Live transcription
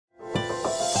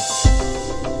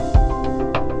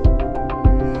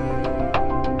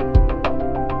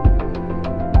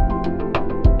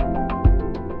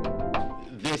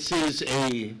is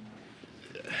a,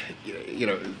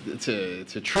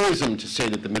 it's a truism to say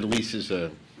that the Middle East is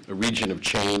a region of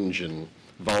change and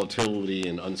volatility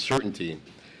and uncertainty,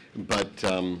 but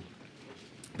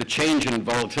the change in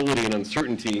volatility and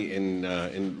uncertainty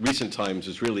in recent times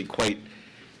is really quite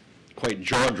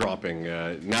jaw-dropping.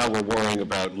 Now we're worrying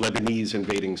about Lebanese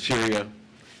invading Syria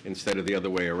instead of the other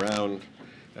way around.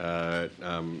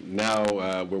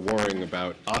 Now we're worrying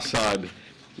about Assad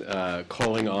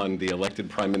calling on the elected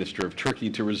prime minister of Turkey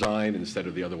to resign instead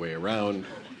of the other way around.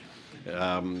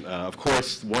 Of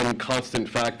course, one constant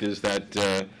fact is that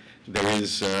there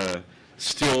is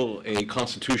still a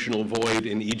constitutional void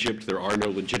in Egypt. There are no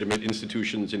legitimate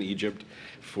institutions in Egypt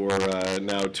for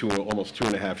now almost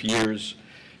 2.5 years.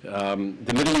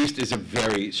 The Middle East is a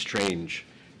very strange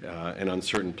and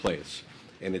uncertain place.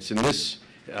 And it's in this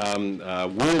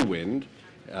whirlwind,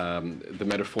 the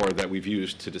metaphor that we've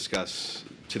used to discuss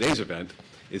today's event,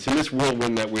 it's in this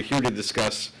whirlwind that we're here to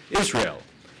discuss Israel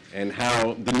and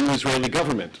how the new Israeli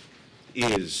government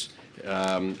is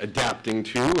adapting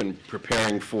to and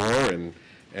preparing for and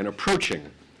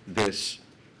approaching this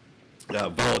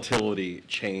volatility,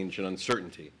 change, and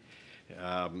uncertainty.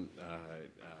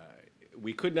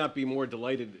 We could not be more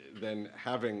delighted than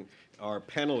having our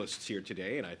panelists here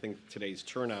today, and I think today's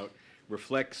turnout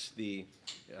reflects the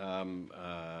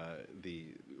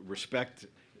respect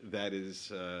that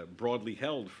is broadly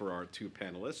held for our two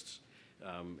panelists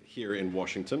here in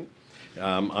Washington.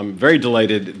 I'm very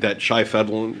delighted that Shai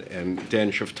Feldman and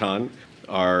Dan Schueftan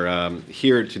are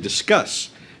here to discuss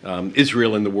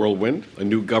Israel in the whirlwind, a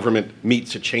new government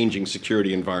meets a changing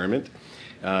security environment.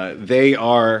 They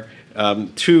are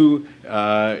two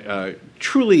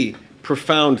truly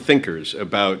profound thinkers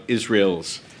about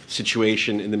Israel's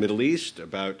situation in the Middle East,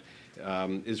 about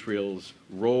Israel's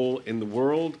role in the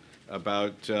world,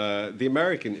 about the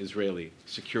American-Israeli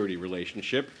security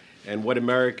relationship, and what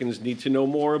Americans need to know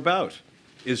more about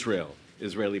Israel,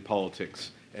 Israeli politics,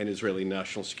 and Israeli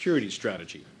national security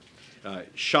strategy.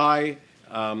 Shai,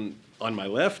 on my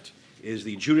left, is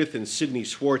the Judith and Sidney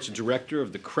Swartz Director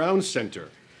of the Crown Center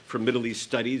for Middle East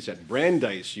Studies at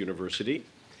Brandeis University.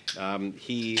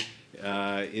 He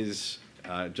is,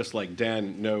 just like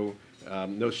Dan, no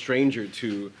stranger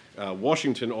to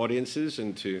Washington audiences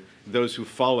and to those who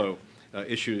follow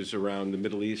issues around the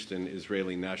Middle East and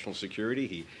Israeli national security.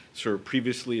 He served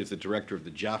previously as the director of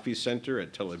the Jaffe Center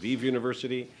at Tel Aviv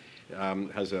University,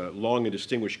 has a long and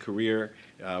distinguished career,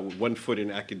 with one foot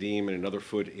in academia and another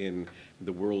foot in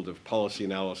the world of policy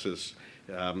analysis.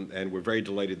 And we're very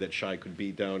delighted that Shai could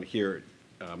be down here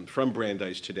from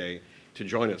Brandeis today to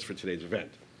join us for today's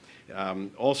event.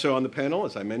 Also on the panel,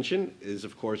 as I mentioned, is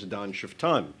of course Dan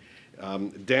Schueftan.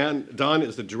 Dan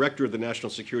is the director of the National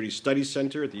Security Studies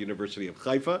Center at the University of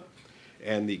Haifa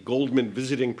and the Goldman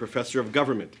Visiting Professor of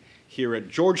Government here at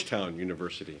Georgetown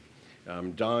University.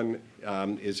 Don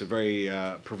is a very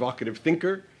provocative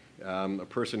thinker, a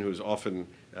person who is often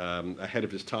ahead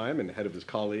of his time and ahead of his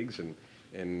colleagues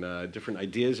and different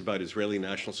ideas about Israeli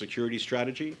national security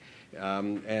strategy.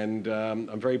 I'm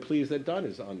very pleased that Don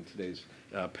is on today's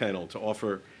panel to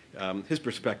offer his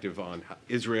perspective on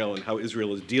Israel and how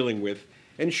Israel is dealing with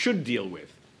and should deal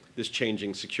with this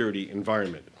changing security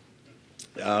environment.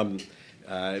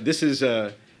 This is,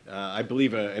 I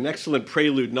believe, an excellent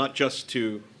prelude not just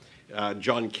to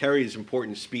John Kerry's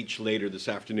important speech later this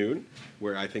afternoon,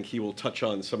 where I think he will touch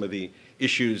on some of the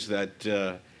issues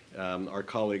that our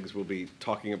colleagues will be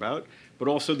talking about, but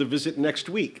also the visit next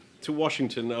week to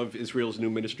Washington of Israel's new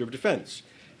Minister of Defense,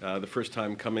 the first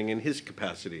time coming in his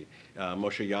capacity,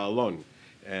 Moshe Ya'alon.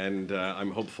 And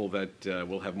I'm hopeful that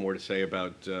we'll have more to say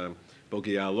about Bogi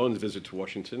Ya'alon's visit to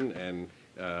Washington and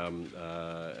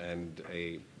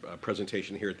a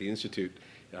presentation here at the Institute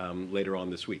later on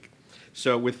this week.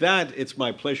 So with that, it's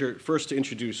my pleasure first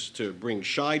to bring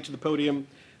Shai to the podium,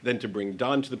 then to bring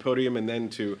Don to the podium, and then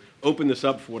to open this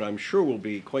up for what I'm sure will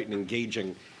be quite an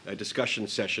engaging discussion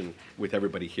session with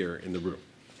everybody here in the room.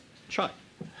 Shai.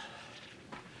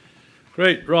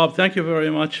 Great, Rob. Thank you very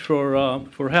much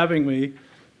for having me.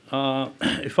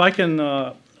 If I can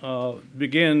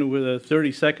begin with a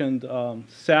 30-second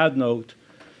sad note,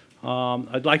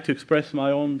 I'd like to express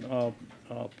my own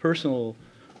personal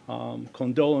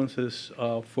condolences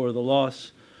for the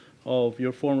loss of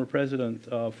your former president,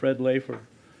 Fred Lafer.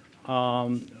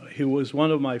 He was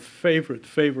one of my favorite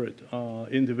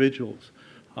individuals,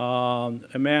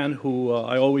 a man who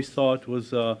I always thought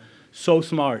was so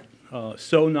smart,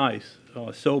 so nice,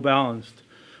 so balanced,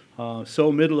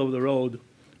 so middle of the road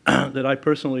that I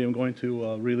personally am going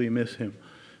to really miss him.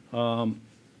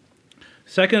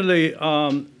 Secondly,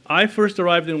 I first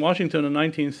arrived in Washington in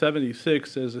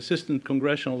 1976 as assistant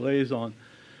congressional liaison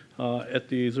at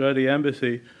the Israeli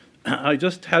embassy. I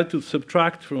just had to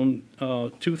subtract from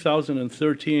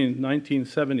 2013,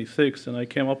 1976, and I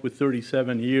came up with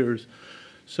 37 years.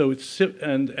 So it's,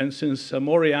 and since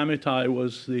Mori Amitai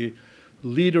was the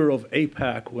leader of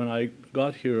AIPAC when I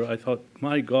got here, I thought,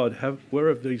 my God, where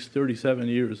have these 37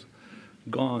 years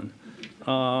gone?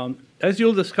 As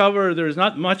you'll discover, there's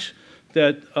not much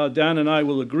that Dan and I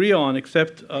will agree on,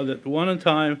 except that one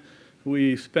time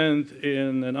we spent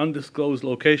in an undisclosed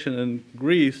location in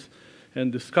Greece and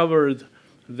discovered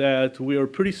that we are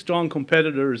pretty strong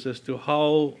competitors as to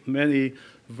how many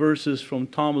verses from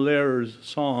Tom Lehrer's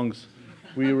songs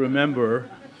we remember.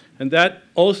 And that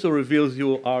also reveals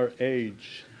you our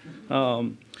age.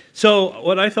 So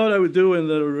what I thought I would do in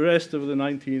the rest of the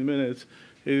 19 minutes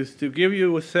is to give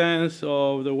you a sense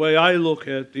of the way I look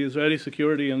at the Israeli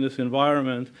security in this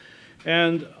environment.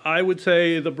 And I would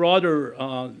say the broader,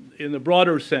 in the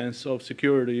broader sense of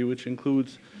security, which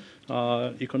includes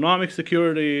economic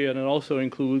security, and it also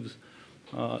includes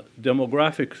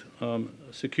demographic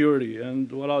security.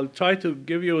 And what I'll try to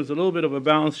give you is a little bit of a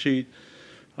balance sheet.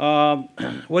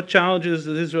 What challenges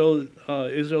does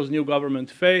Israel's new government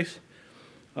face?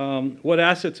 What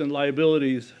assets and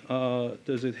liabilities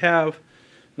does it have?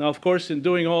 Now, of course, in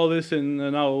doing all this in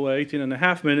now 18 and a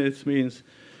half minutes means,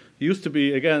 used to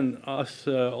be, again, us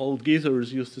old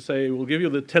geezers used to say, we'll give you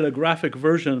the telegraphic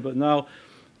version, but now,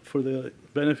 for the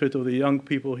benefit of the young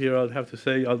people here, I'll have to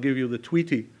say, I'll give you the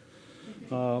Tweety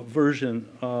version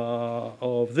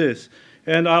of this.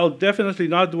 And I'll definitely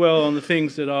not dwell on the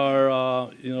things that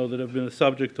are, that have been a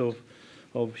subject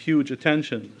of huge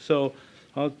attention. So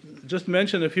I'll just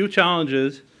mention a few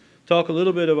challenges, talk a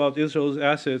little bit about Israel's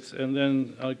assets, and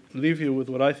then I'll leave you with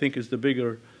what I think is the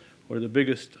bigger or the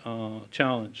biggest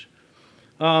challenge.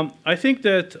 I think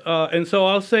that, and so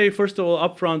I'll say, first of all,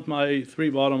 upfront, my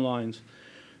three bottom lines.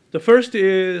 The first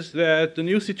is that the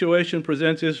new situation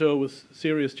presents Israel with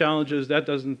serious challenges. That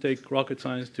doesn't take rocket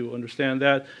science to understand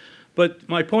that. But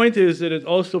my point is that it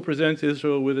also presents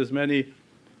Israel with as many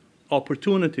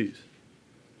opportunities.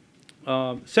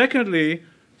 Secondly,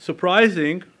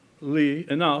 surprisingly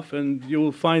enough, and you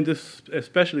will find this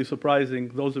especially surprising,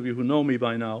 those of you who know me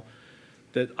by now,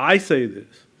 that I say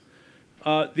this.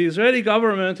 The Israeli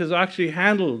government has actually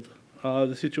handled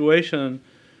the situation,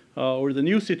 or the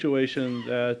new situation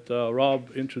that Rob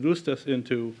introduced us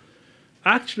into,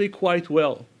 actually quite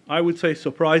well. I would say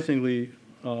surprisingly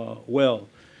well.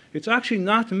 It's actually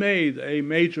not made a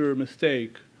major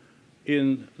mistake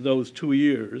in those 2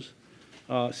 years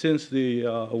since the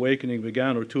awakening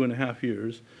began, or 2.5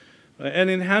 years, and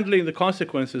in handling the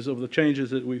consequences of the changes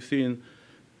that we've seen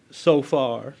so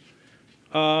far.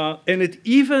 And it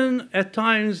even at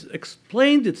times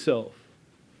explained itself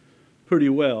pretty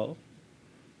well,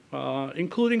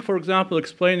 including, for example,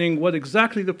 explaining what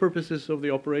exactly the purposes of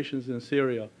the operations in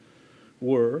Syria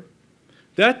were.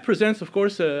 That presents, of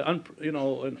course, an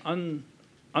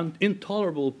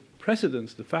intolerable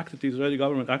precedence, the fact that the Israeli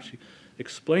government actually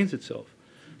explains itself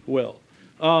well.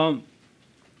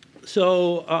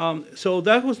 So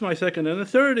that was my second. And the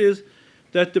third is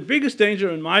that the biggest danger,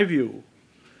 in my view,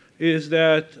 is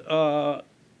that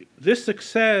this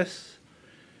success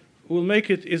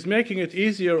is making it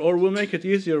easier, or will make it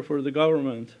easier for the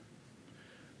government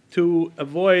to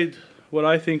avoid what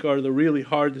I think are the really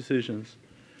hard decisions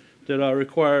that are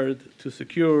required to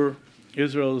secure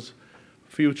Israel's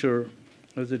future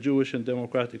as a Jewish and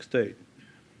democratic state.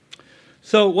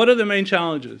 So what are the main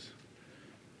challenges?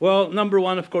 Well, number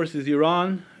one, of course, is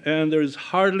Iran, and there's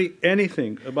hardly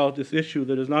anything about this issue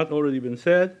that has not already been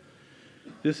said.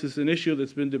 This is an issue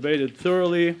that's been debated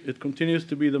thoroughly. It continues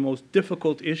to be the most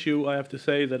difficult issue, I have to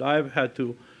say, that I've had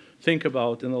to think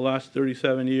about in the last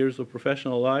 37 years of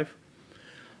professional life.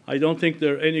 I don't think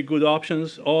there are any good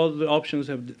options. All the options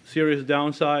have serious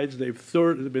downsides.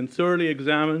 They've been thoroughly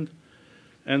examined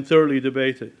and thoroughly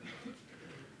debated.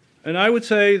 And I would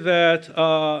say that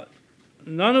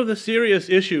none of the serious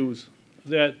issues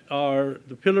that are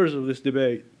the pillars of this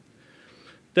debate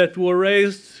that were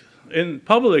raised in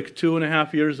public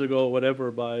 2.5 years ago,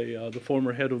 whatever, by the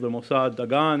former head of the Mossad,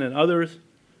 Dagan, and others,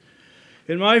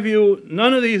 in my view,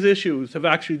 none of these issues have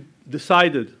actually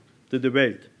decided the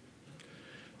debate.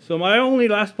 So my only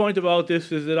last point about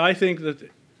this is that I think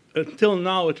that, until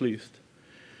now at least,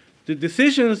 the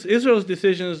decisions, Israel's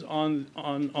decisions on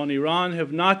Iran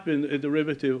have not been a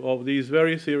derivative of these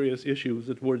very serious issues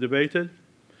that were debated,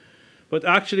 but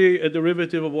actually a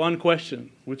derivative of one question,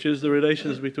 which is the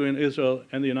relations between Israel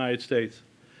and the United States,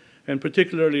 and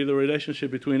particularly the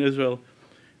relationship between Israel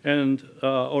and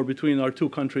or between our two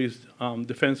countries'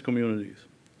 defense communities.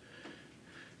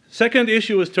 Second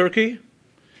issue is Turkey.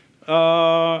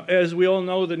 As we all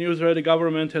know, the new Israeli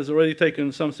government has already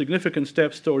taken some significant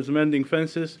steps towards mending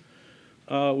fences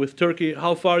with Turkey.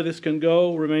 How far this can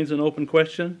go remains an open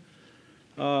question,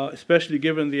 especially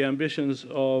given the ambitions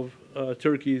of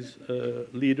Turkey's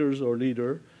leaders or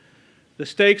leader. The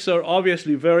stakes are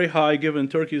obviously very high given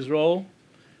Turkey's role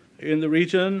in the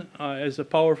region as a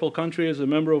powerful country, as a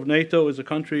member of NATO, as a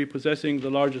country possessing the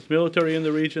largest military in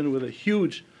the region with a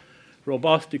huge,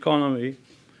 robust economy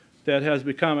that has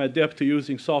become adept to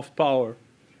using soft power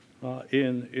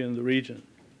in the region.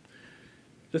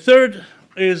 The third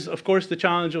is, of course, the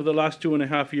challenge of the last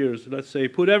 2.5 years. Let's say,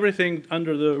 put everything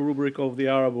under the rubric of the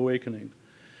Arab awakening.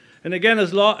 And again, a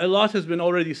lot has been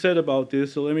already said about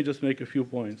this, so let me just make a few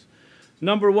points.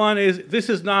 Number one is, this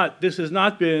has not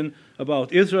been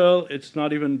about Israel. It's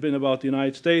not even been about the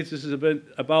United States. This has been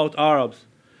about Arabs.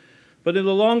 But in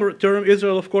the longer term,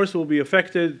 Israel, of course, will be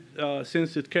affected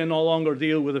since it can no longer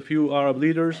deal with a few Arab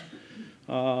leaders.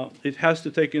 It has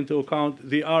to take into account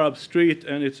the Arab street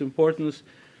and its importance,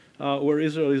 where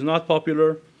Israel is not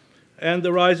popular. And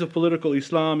the rise of political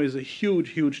Islam is a huge,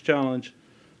 huge challenge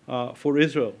for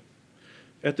Israel.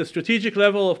 At the strategic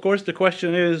level, of course, the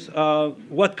question is,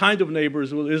 what kind of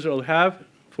neighbors will Israel have?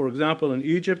 For example, in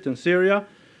Egypt and Syria,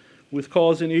 with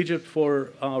calls in Egypt for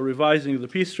revising the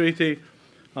peace treaty.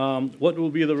 What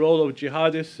will be the role of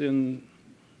jihadists in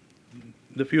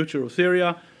the future of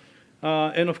Syria?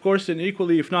 And of course, an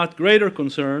equally, if not greater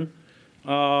concern,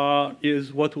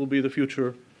 is what will be the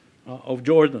future of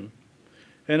Jordan.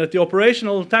 And at the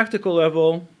operational and tactical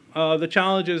level, the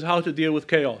challenge is how to deal with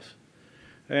chaos.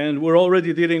 And we're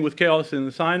already dealing with chaos in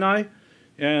the Sinai,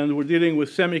 and we're dealing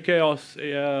with semi-chaos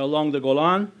along the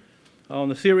Golan on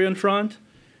the Syrian front.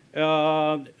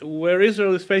 Where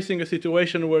Israel is facing a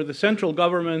situation where the central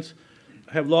governments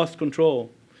have lost control.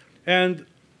 And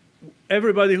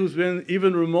everybody who's been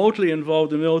even remotely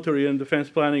involved in military and defense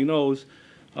planning knows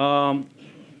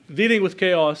dealing with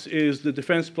chaos is the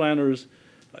defense planner's,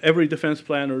 every defense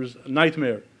planner's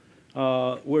nightmare,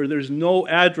 where there's no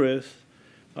address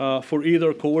for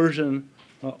either coercion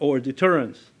or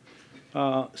deterrence.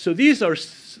 So these are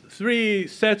three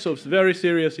sets of very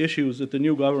serious issues that the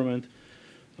new government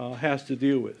has to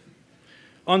deal with.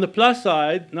 On the plus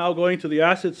side, now going to the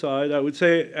asset side, I would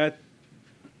say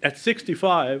at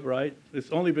 65, right,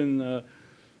 it's only been a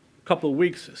couple of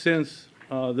weeks since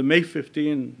the May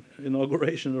 15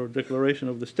 inauguration or declaration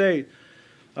of the state.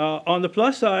 On the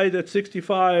plus side, at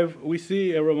 65, we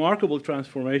see a remarkable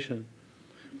transformation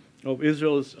of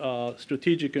Israel's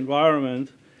strategic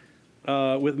environment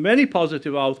with many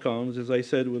positive outcomes, as I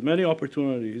said, with many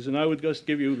opportunities. And I would just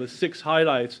give you the 6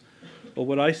 highlights of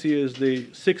what I see as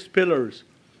the 6 pillars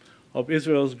of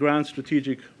Israel's grand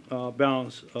strategic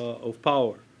balance of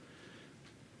power.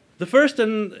 The first,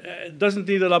 and doesn't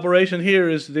need elaboration here,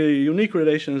 is the unique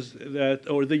relations that,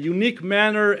 or the unique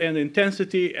manner and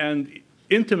intensity and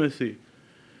intimacy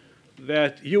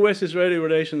that U.S.-Israeli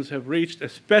relations have reached,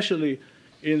 especially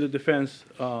in the defense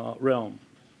realm.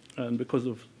 And because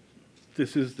of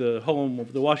this is the home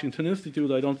of the Washington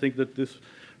Institute, I don't think that this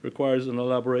requires an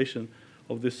elaboration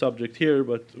of this subject here,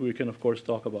 but we can, of course,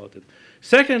 talk about it.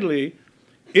 Secondly,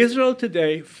 Israel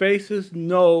today faces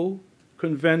no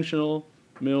conventional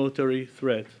military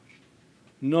threat.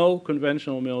 No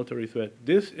conventional military threat.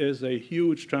 This is a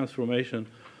huge transformation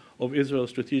of Israel's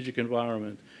strategic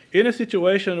environment. In a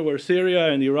situation where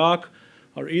Syria and Iraq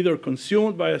are either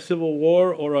consumed by a civil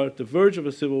war or are at the verge of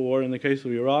a civil war in the case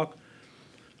of Iraq,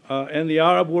 and the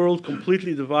Arab world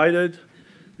completely divided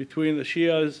between the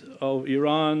Shias of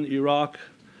Iran, Iraq,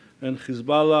 and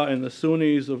Hezbollah, and the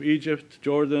Sunnis of Egypt,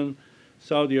 Jordan,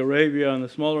 Saudi Arabia, and the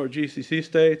smaller GCC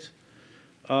states,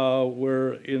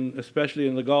 where, especially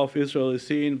in the Gulf, Israel is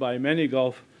seen by many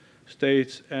Gulf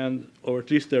states, or at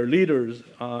least their leaders,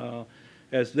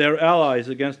 as their allies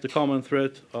against the common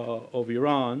threat of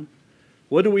Iran.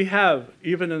 What do we have,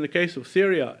 even in the case of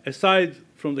Syria, aside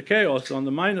from the chaos on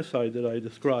the minus side that I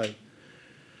described?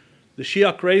 The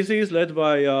Shia crazies, led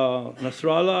by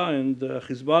Nasrallah and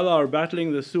Hezbollah, are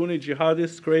battling the Sunni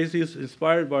jihadist crazies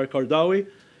inspired by Qardawi.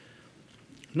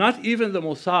 Not even the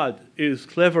Mossad is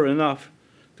clever enough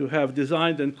to have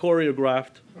designed and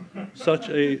choreographed such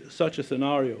a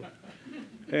scenario.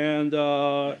 And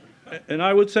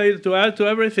I would say, to add to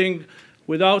everything,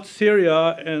 without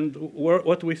Syria and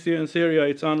what we see in Syria,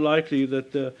 it's unlikely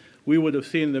that we would have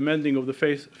seen the mending of the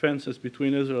fences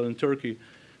between Israel and Turkey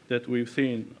that we've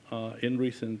seen in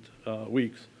recent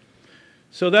weeks.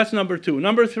 So that's number 2.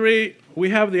 Number 3, we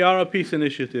have the Arab Peace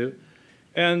Initiative.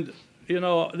 And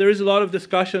there is a lot of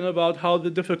discussion about how the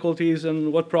difficulties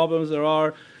and what problems there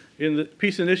are in the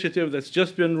peace initiative that's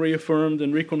just been reaffirmed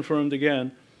and reconfirmed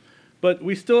again. But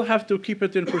we still have to keep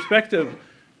it in perspective.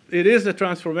 It is a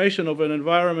transformation of an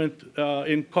environment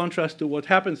in contrast to what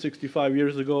happened 65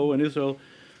 years ago in Israel,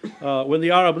 when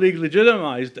the Arab League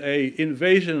legitimized an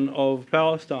invasion of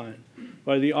Palestine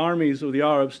by the armies of the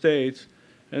Arab states,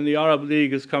 and the Arab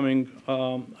League is coming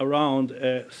around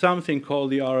something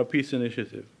called the Arab Peace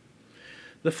Initiative.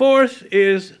 The fourth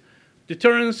is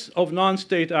deterrence of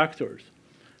non-state actors.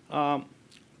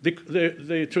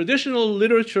 The traditional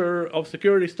literature of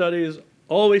security studies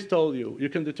always told you, you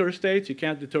can deter states, you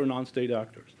can't deter non-state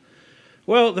actors.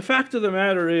 Well, the fact of the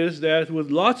matter is that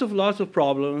with lots of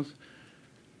problems,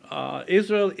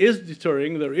 Israel is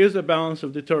deterring. There is a balance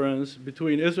of deterrence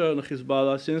between Israel and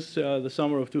Hezbollah since the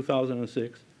summer of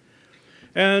 2006.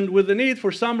 And with the need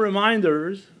for some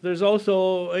reminders, there's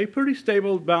also a pretty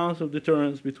stable balance of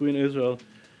deterrence between Israel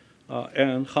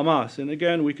and Hamas. And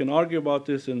again, we can argue about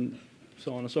this and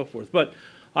so on and so forth. But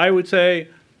I would say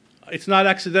it's not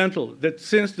accidental that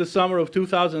since the summer of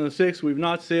 2006, we've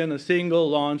not seen a single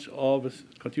launch of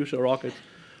Katyusha rockets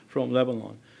from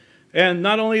Lebanon. And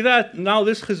not only that, now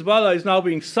this Hezbollah is now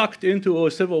being sucked into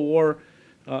a civil war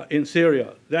in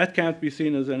Syria. That can't be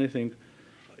seen as anything,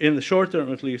 in the short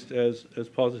term at least, as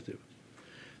positive.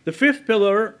 The fifth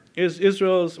pillar is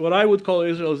Israel's, what I would call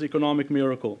Israel's economic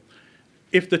miracle.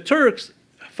 If the Turks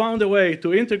found a way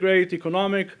to integrate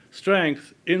economic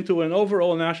strength into an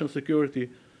overall national security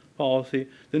policy,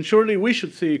 then surely we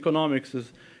should see economics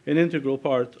as an integral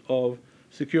part of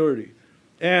security.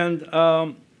 And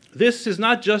this is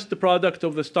not just the product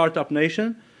of the startup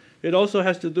nation. It also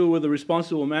has to do with the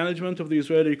responsible management of the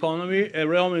Israeli economy, a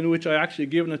realm in which I actually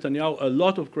give Netanyahu a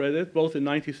lot of credit, both in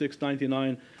 96,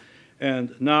 99,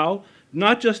 and now.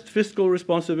 Not just fiscal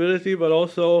responsibility, but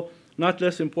also, not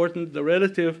less important, the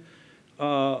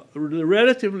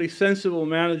relatively sensible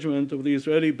management of the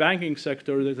Israeli banking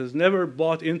sector that has never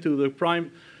bought into the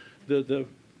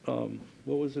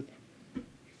what was it?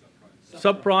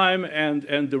 Subprime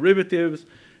and derivatives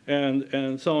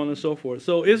and so on and so forth.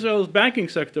 So Israel's banking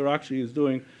sector actually is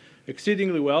doing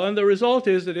exceedingly well, and the result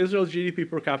is that Israel's GDP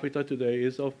per capita today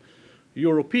is of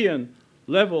European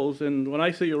levels, and when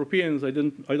I say Europeans, I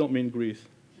don't mean Greece.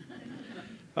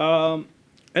 And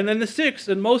then the sixth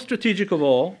and most strategic of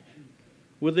all,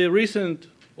 with the recent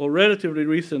or relatively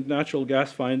recent natural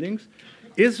gas findings,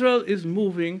 Israel is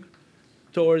moving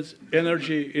towards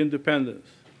energy independence.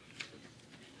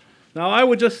 Now, I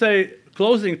would just say,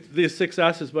 closing these six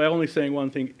assets by only saying one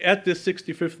thing, at this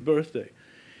 65th birthday,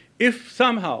 if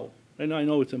somehow, and I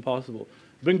know it's impossible,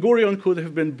 Ben Gurion could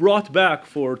have been brought back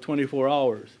for 24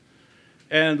 hours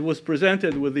and was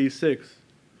presented with these six,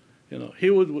 he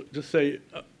would just say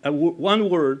one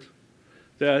word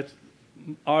that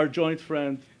our joint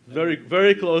friend, very,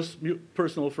 very close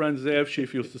personal friend Zev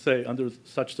Schiff used to say under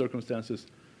such circumstances.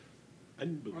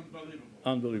 Unbelievable.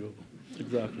 Unbelievable.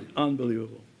 Exactly.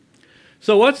 Unbelievable.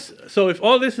 So if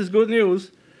all this is good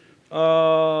news,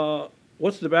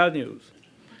 what's the bad news?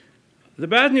 The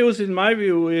bad news, in my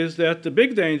view, is that the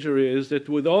big danger is that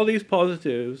with all these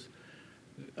positives,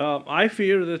 I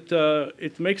fear that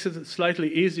it makes it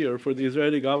slightly easier for the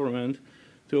Israeli government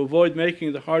to avoid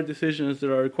making the hard decisions that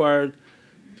are required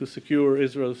to secure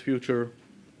Israel's future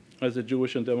as a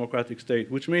Jewish and democratic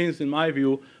state, which means, in my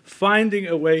view, finding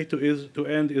a way to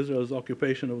end Israel's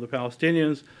occupation of the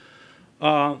Palestinians,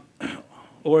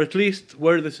 or at least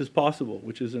where this is possible,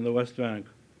 which is in the West Bank.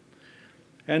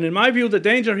 And in my view, the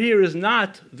danger here is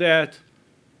not that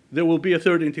there will be a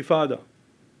third intifada.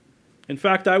 In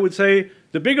fact, I would say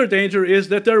the bigger danger is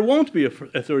that there won't be a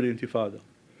third intifada,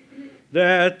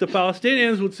 that the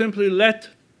Palestinians would simply let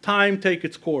time take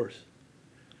its course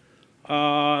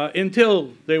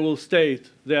until they will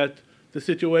state that the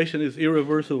situation is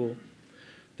irreversible,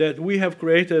 that we have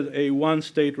created a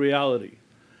one-state reality.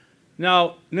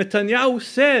 Now, Netanyahu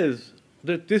says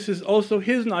that this is also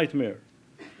his nightmare.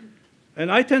 And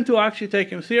I tend to actually take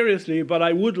him seriously, but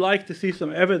I would like to see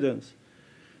some evidence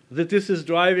that this is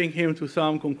driving him to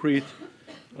some concrete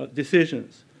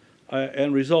decisions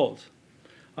and results.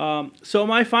 So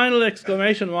my final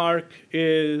exclamation mark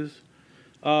is,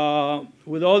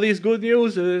 with all these good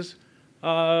news, is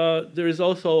there is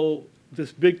also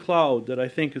this big cloud that I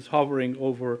think is hovering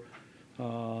over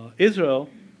Israel.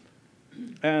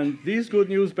 And these good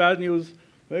news, bad news,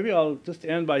 maybe I'll just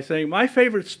end by saying my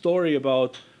favorite story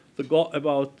about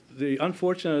the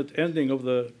unfortunate ending of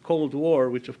the Cold War,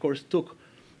 which of course took,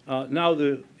 now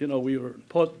we were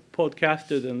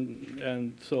podcasted,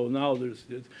 and so now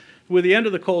with the end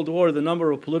of the Cold War, the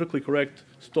number of politically correct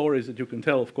stories that you can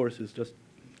tell, of course, is just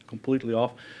completely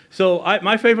off. So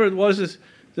my favorite was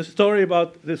the story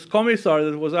about this commissar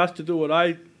that was asked to do what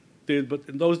I did, but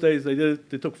in those days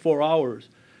they took 4 hours.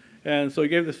 And so he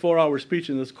gave this 4-hour speech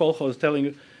in this kolkhoz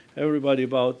telling everybody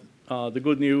about the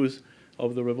good news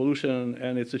of the revolution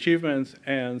and its achievements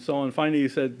and so on. Finally, he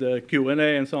said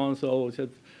Q&A and so on. So he said,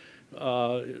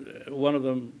 one of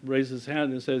them raised his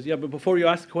hand and says, yeah, but before you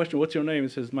ask the question, what's your name? He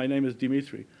says, my name is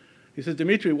Dimitri. He says,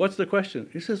 Dimitri, what's the question?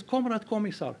 He says, Comrade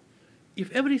Commissar,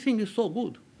 if everything is so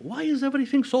good, why is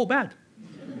everything so bad?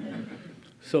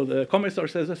 So the commissar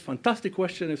says, that's a fantastic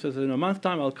question. He says, in a month's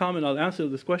time, I'll come and I'll answer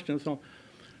this question.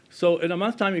 So in a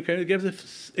month's time, he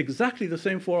gives exactly the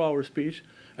same 4-hour speech,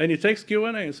 and he takes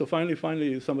Q&A. And so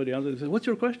finally, somebody answers and says, what's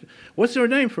your question? What's your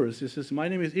name first? He says, my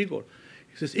name is Igor.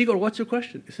 He says, Igor, what's your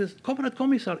question? He says, Comrade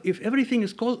Commissar, if everything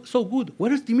is so good,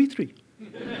 where is Dimitri?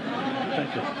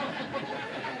 Thank you.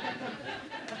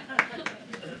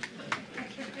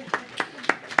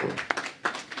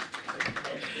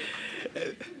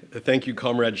 Thank you,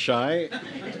 Comrade Shai.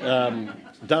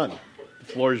 Don, the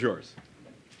floor is yours.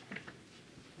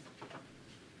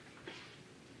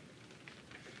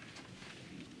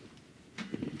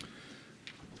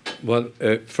 Well,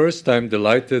 first, I'm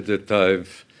delighted that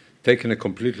I've taken a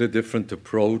completely different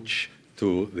approach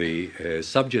to the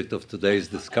subject of today's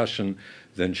discussion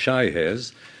than Shai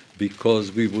has,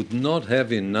 because we would not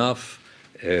have enough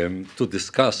to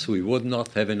discuss. We would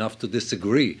not have enough to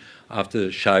disagree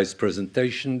after Shai's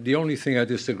presentation. The only thing I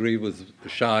disagree with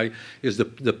Shai is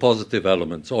the positive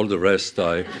elements. All the rest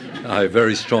I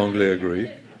very strongly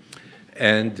agree.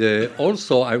 And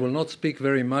also, I will not speak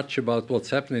very much about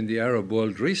what's happened in the Arab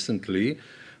world recently,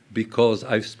 because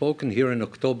I've spoken here in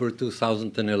October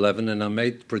 2011, and I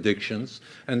made predictions,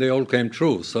 and they all came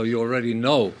true. So you already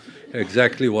know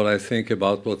exactly what I think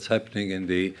about what's happening in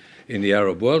the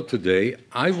Arab world today.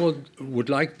 I would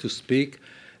like to speak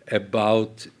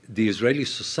about the Israeli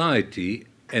society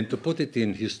and to put it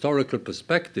in historical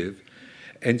perspective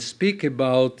and speak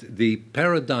about the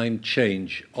paradigm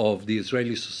change of the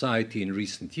Israeli society in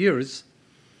recent years.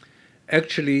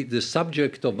 Actually, the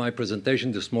subject of my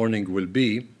presentation this morning will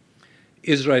be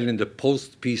Israel in the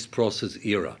post-peace process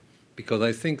era, because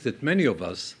I think that many of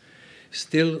us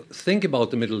still think about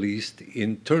the Middle East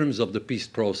in terms of the peace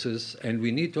process, and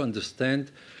we need to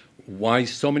understand why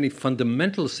so many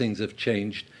fundamental things have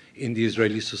changed in the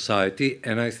Israeli society,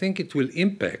 and I think it will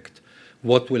impact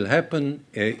what will happen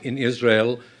in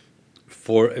Israel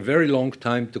for a very long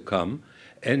time to come.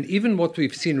 And even what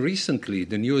we've seen recently,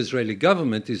 the new Israeli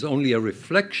government, is only a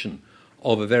reflection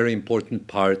of a very important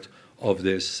part of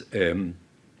this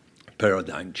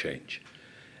paradigm change.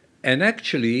 And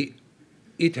actually,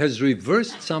 it has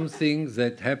reversed something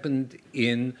that happened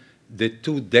in the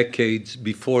 2 decades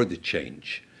before the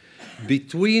change.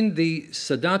 Between the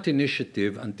Sadat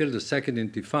initiative until the Second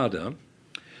Intifada,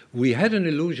 we had an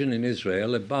illusion in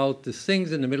Israel about the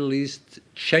things in the Middle East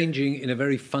changing in a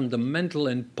very fundamental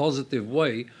and positive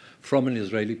way from an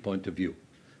Israeli point of view.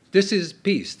 This is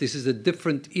peace. This is a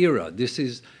different era.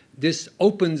 This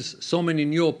opens so many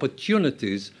new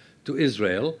opportunities to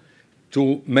Israel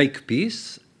to make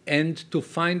peace and to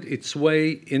find its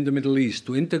way in the Middle East,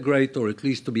 to integrate or at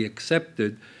least to be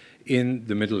accepted in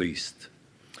the Middle East.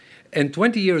 And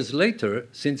 20 years later,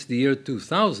 since the year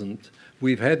 2000,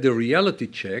 we've had the reality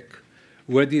check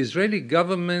where the Israeli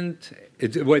government,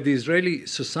 where the Israeli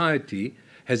society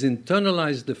has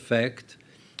internalized the fact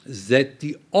that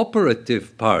the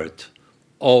operative part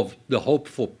of the hope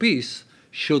for peace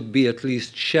should be at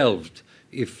least shelved,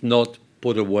 if not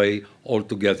put away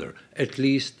altogether, at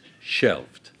least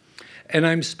shelved. And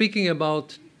I'm speaking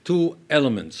about 2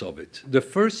 elements of it. The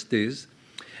first is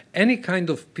any kind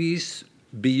of peace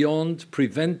beyond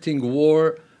preventing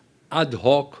war ad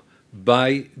hoc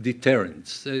by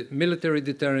deterrence, military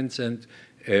deterrence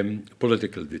and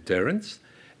political deterrence,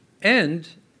 and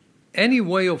any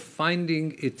way of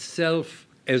finding itself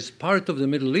as part of the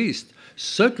Middle East,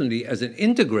 certainly as an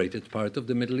integrated part of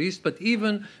the Middle East, but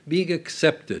even being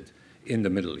accepted in the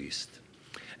Middle East.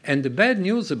 And the bad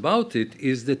news about it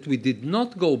is that we did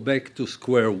not go back to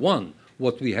square one,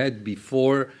 what we had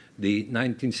before the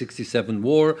 1967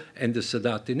 war and the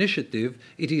Sadat initiative.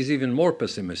 It is even more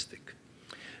pessimistic.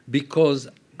 Because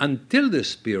until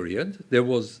this period, there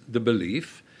was the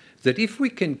belief that if we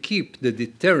can keep the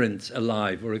deterrence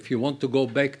alive, or if you want to go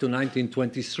back to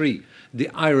 1923, the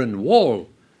Iron Wall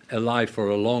alive for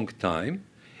a long time,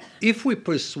 if we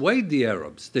persuade the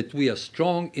Arabs that we are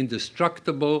strong,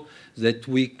 indestructible, that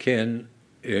we can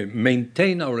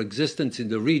maintain our existence in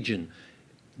the region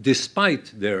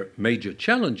despite their major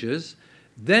challenges,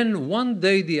 then one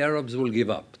day the Arabs will give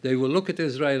up. They will look at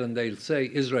Israel and they'll say,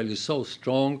 Israel is so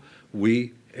strong,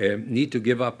 we need to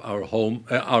give up our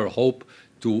hope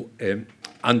to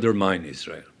undermine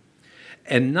Israel.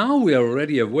 And now we are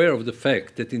already aware of the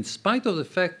fact that in spite of the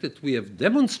fact that we have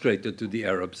demonstrated to the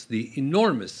Arabs the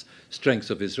enormous strengths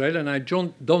of Israel, and I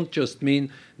don't just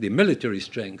mean the military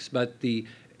strengths, but the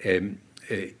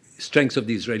strengths of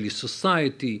the Israeli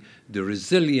society, the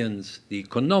resilience, the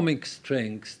economic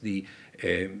strengths, the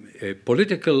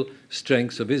political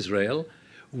strengths of Israel,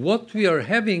 what we are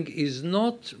having is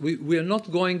not, we are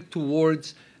not going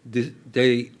towards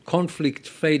the conflict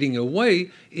fading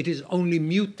away, it is only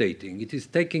mutating. It is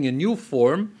taking a new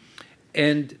form,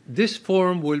 and this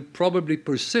form will probably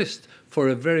persist for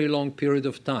a very long period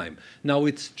of time. Now,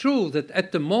 it's true that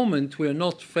at the moment we are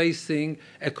not facing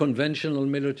a conventional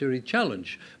military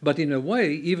challenge, but in a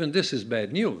way, even this is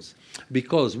bad news,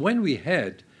 because when we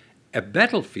had a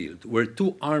battlefield where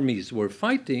two armies were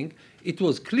fighting, it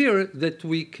was clear that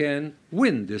we can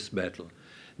win this battle.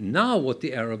 Now what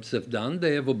the Arabs have done,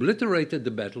 they have obliterated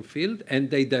the battlefield and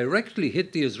they directly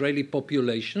hit the Israeli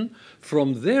population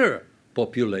from their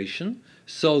population,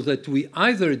 so that we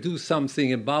either do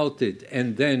something about it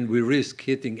and then we risk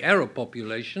hitting Arab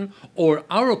population, or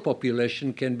our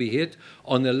population can be hit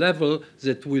on a level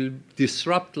that will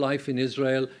disrupt life in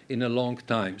Israel in a long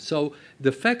time. So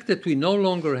the fact that we no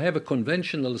longer have a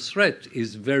conventional threat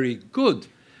is very good,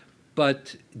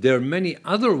 but there are many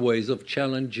other ways of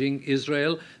challenging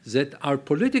Israel that are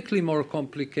politically more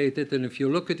complicated, and if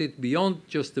you look at it beyond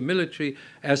just the military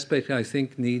aspect, I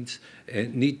think need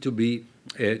to be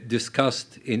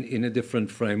discussed in a different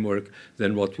framework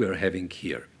than what we are having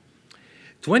here.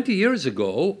 20 years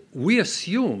ago, we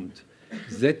assumed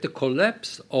that the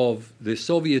collapse of the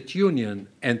Soviet Union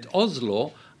and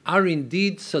Oslo are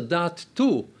indeed Sadat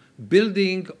II,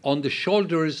 building on the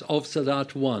shoulders of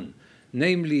Sadat I.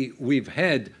 Namely, we've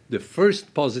had the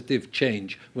first positive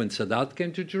change when Sadat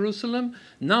came to Jerusalem.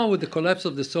 Now, with the collapse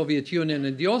of the Soviet Union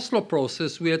and the Oslo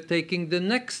process, we are taking the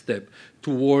next step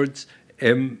towards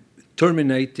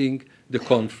terminating the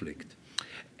conflict.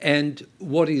 And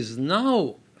what is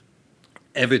now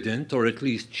evident, or at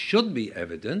least should be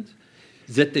evident,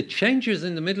 that the changes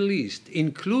in the Middle East,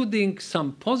 including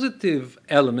some positive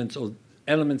elements or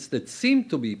elements that seem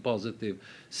to be positive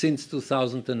since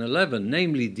 2011,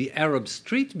 namely the Arab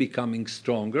street becoming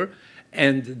stronger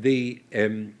and the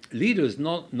leaders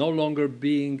no longer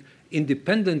being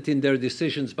independent in their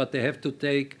decisions, but they have to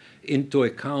take into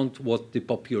account what the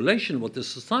population, what the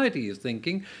society is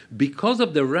thinking. Because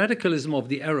of the radicalism of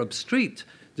the Arab street,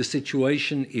 the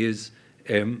situation is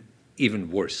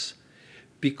even worse.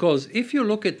 Because if you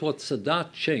look at what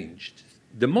Sadat changed,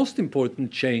 the most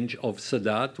important change of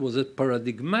Sadat was a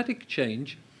paradigmatic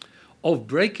change of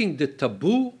breaking the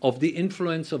taboo of the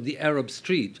influence of the Arab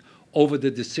street over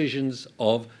the decisions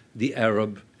of the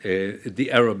Arab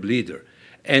leader.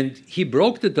 And he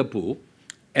broke the taboo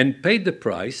and paid the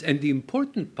price. And the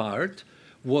important part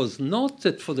was not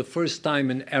that for the first time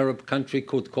an Arab country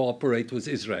could cooperate with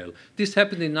Israel. This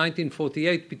happened in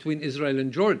 1948 between Israel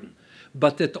and Jordan.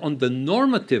 But that on the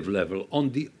normative level,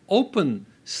 on the open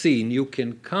scene, you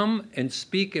can come and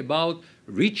speak about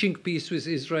reaching peace with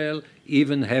Israel,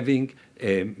 even having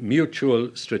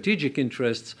mutual strategic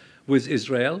interests with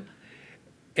Israel.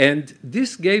 And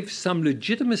this gave some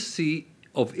legitimacy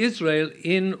of Israel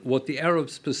in what the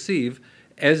Arabs perceive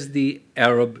as the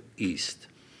Arab East.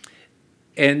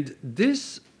 And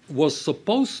this was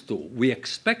supposed to, we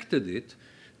expected it,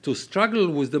 to struggle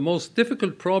with the most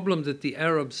difficult problem that the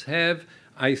Arabs have,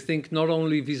 I think, not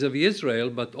only vis-à-vis Israel,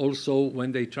 but also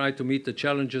when they try to meet the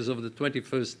challenges of the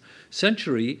 21st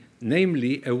century,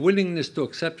 namely a willingness to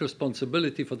accept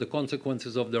responsibility for the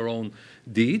consequences of their own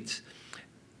deeds,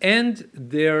 and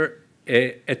their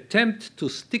attempt to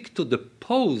stick to the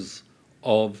pose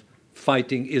of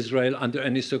fighting Israel under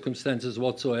any circumstances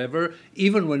whatsoever,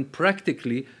 even when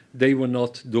practically they were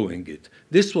not doing it.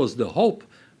 This was the hope,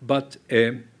 but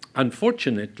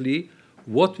unfortunately,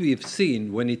 what we've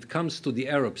seen when it comes to the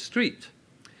Arab street,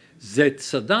 that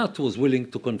Sadat was willing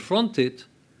to confront it,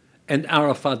 and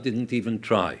Arafat didn't even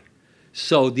try.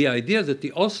 So the idea that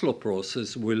the Oslo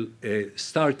process will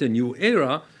start a new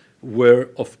era were,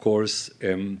 of course,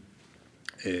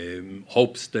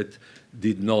 hopes that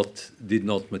did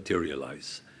not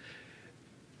materialize.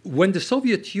 When the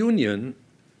Soviet Union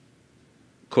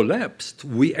collapsed,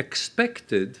 we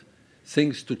expected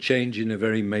things to change in a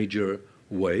very major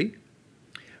way.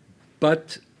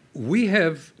 But we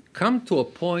have come to a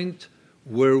point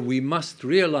where we must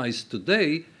realize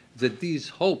today that these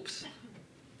hopes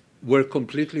were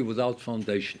completely without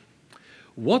foundation.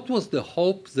 what was the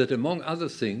hope that, among other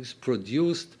things,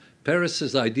 produced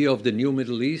Peres's idea of the new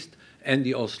Middle East and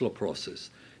the Oslo process?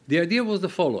 The idea was the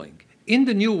following. In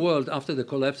the new world after the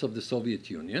collapse of the Soviet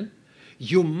Union,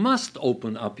 you must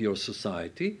open up your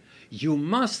society. You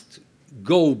must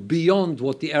go beyond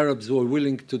what the Arabs were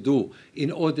willing to do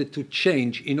in order to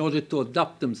change, in order to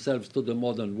adapt themselves to the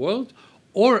modern world,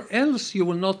 or else you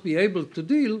will not be able to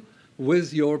deal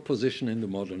with your position in the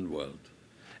modern world.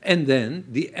 And then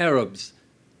the Arabs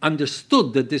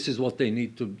understood that this is what they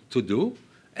need to do,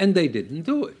 and they didn't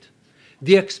do it.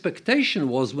 The expectation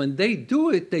was when they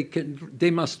do it, they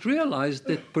must realize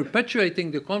that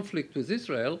perpetuating the conflict with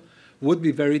Israel would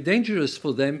be very dangerous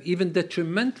for them, even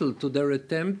detrimental to their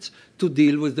attempts to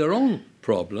deal with their own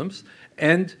problems,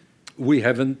 and we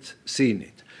haven't seen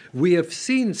it. We have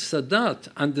seen Sadat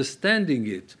understanding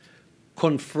it,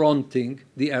 confronting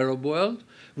the Arab world.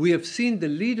 We have seen the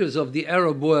leaders of the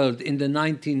Arab world in the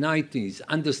 1990s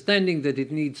understanding that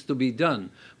it needs to be done,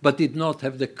 but did not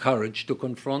have the courage to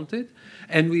confront it.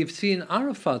 And we've seen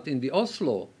Arafat in the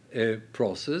Oslo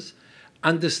process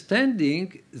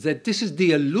understanding that this is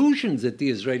the illusion that the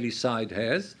Israeli side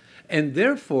has, and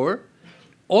therefore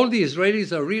all the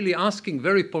Israelis are really asking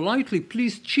very politely,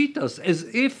 please cheat us as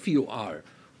if you are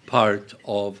part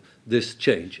of this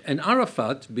change. And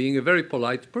Arafat, being a very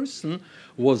polite person,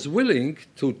 was willing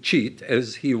to cheat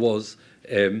as he was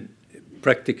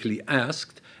practically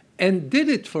asked, and did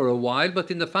it for a while,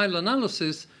 but in the final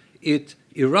analysis it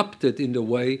erupted in a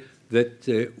way that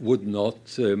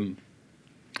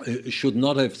should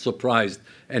not have surprised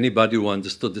anybody who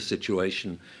understood the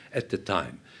situation at the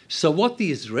time. So what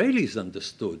the Israelis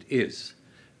understood is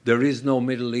there is no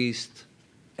Middle East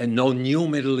and no new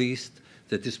Middle East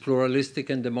that is pluralistic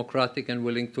and democratic and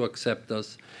willing to accept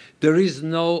us. There is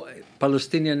no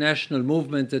Palestinian national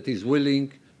movement that is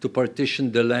willing to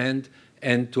partition the land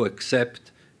and to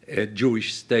accept a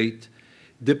Jewish state.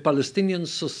 The Palestinian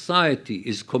society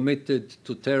is committed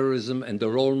to terrorism, and the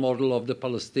role model of the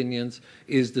Palestinians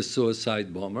is the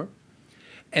suicide bomber.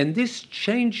 And this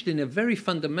changed in a very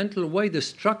fundamental way the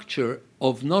structure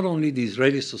of not only the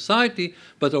Israeli society,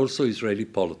 but also Israeli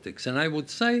politics. And I would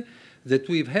say that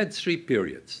we've had three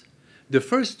periods. The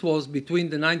first was between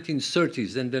the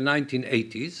 1930s and the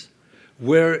 1980s,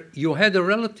 where you had a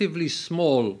relatively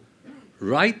small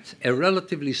right, a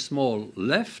relatively small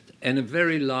left, and a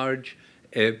very large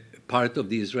part of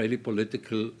the Israeli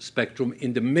political spectrum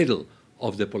in the middle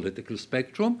of the political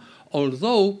spectrum,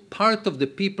 although part of the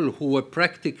people who were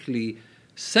practically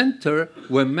center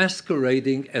were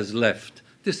masquerading as left.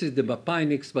 This is the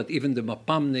Mapayniks, but even the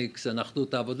Mapamniks and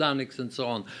Achdut Avodaniks and so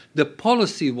on. The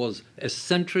policy was a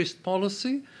centrist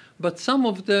policy, but some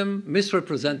of them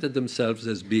misrepresented themselves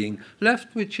as being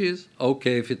left, which is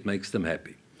okay if it makes them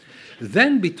happy.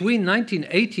 Then between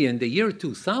 1980 and the year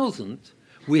 2000,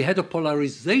 we had a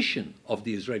polarization of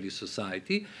the Israeli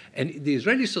society, and the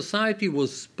Israeli society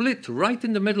was split right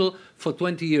in the middle for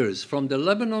 20 years, from the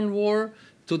Lebanon War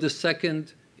to the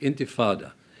Second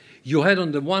Intifada. You had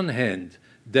on the one hand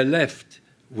the left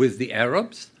with the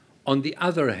Arabs, on the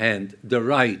other hand the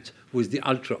right with the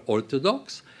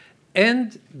ultra-Orthodox,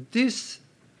 and this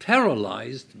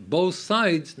paralyzed both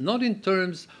sides, not in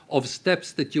terms of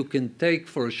steps that you can take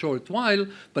for a short while,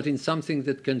 but in something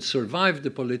that can survive the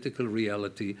political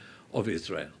reality of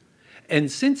Israel.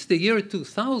 And since the year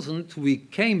 2000, we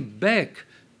came back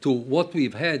to what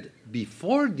we've had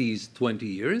before these 20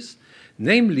 years,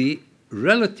 namely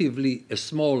relatively a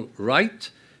small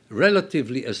right,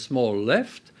 relatively a small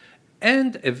left,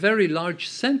 and a very large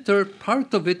center,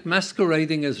 part of it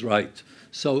masquerading as right.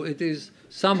 So it is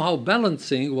somehow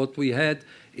balancing what we had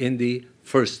in the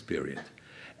first period.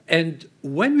 And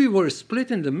when we were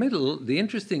split in the middle, the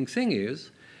interesting thing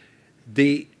is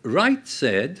the right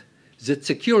said that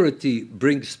security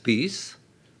brings peace,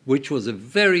 which was a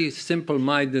very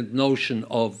simple-minded notion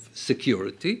of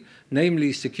security,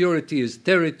 namely security is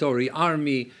territory,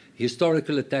 army,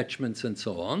 historical attachments, and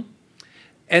so on.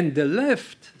 And the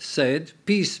left said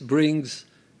peace brings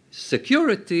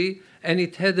security, and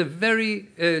it had a very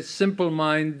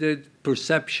simple-minded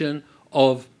perception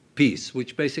of peace,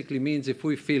 which basically means if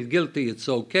we feel guilty, it's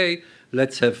okay,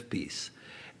 let's have peace.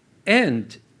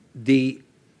 And the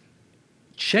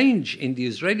change in the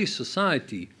Israeli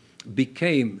society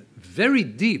became very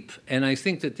deep, and I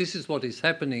think that this is what is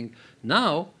happening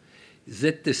now,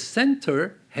 that the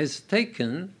center has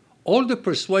taken all the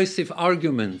persuasive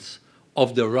arguments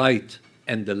of the right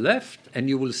and the left, and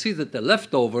you will see that the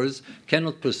leftovers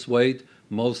cannot persuade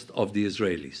most of the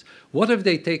Israelis. What have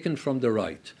they taken from the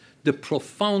right? The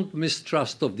profound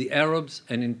mistrust of the Arabs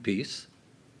and in peace,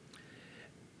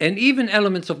 and even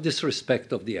elements of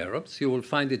disrespect of the Arabs. You will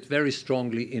find it very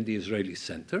strongly in the Israeli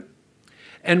center.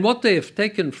 And what they have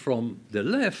taken from the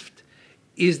left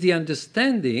is the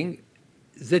understanding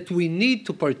that we need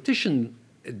to partition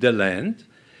the land,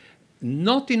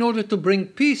 not in order to bring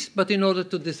peace, but in order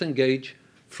to disengage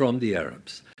from the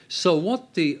Arabs. So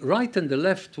what the right and the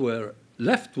left were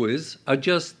left with are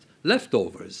just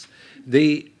leftovers.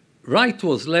 The right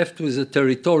was left with a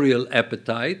territorial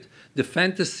appetite, the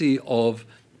fantasy of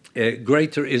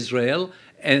greater Israel,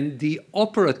 and the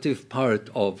operative part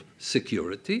of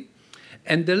security.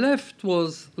 And the left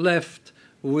was left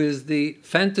with the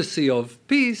fantasy of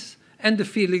peace and the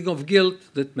feeling of guilt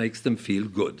that makes them feel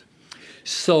good.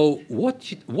 So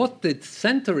what the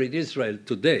center in Israel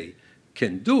today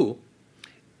can do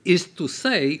is to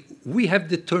say we have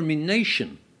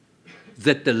determination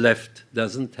that the left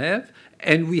doesn't have,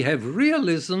 and we have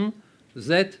realism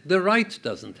that the right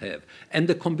doesn't have. And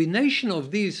the combination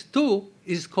of these two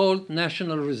is called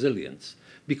national resilience.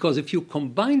 Because if you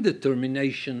combine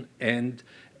determination and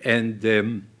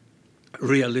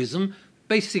realism,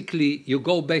 basically you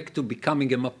go back to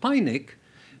becoming a Mapainik,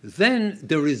 then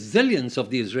the resilience of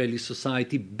the Israeli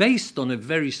society based on a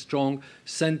very strong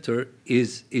center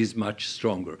is much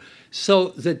stronger. So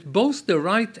that both the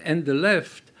right and the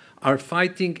left are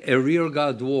fighting a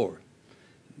rearguard war.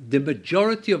 The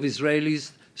majority of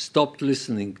Israelis stopped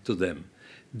listening to them.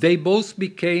 They both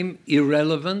became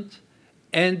irrelevant,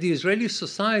 and the Israeli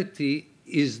society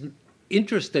is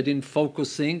interested in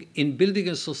focusing in building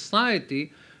a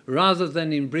society rather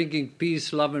than in bringing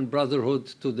peace, love, and brotherhood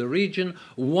to the region,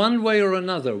 one way or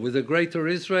another, with a greater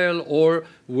Israel or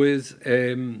with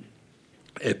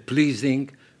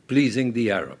pleasing the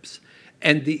Arabs.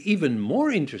 And the even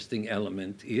more interesting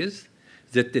element is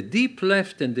that the deep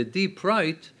left and the deep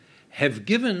right have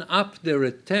given up their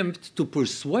attempt to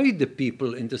persuade the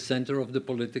people in the center of the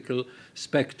political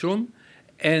spectrum,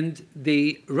 and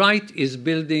the right is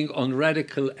building on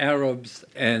radical Arabs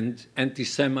and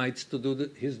anti-Semites to do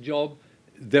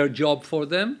their job for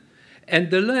them. And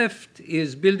the left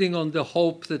is building on the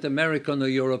hope that American or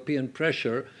European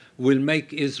pressure will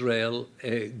make Israel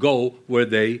go where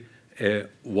they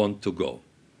want to go.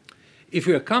 If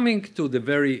we are coming to the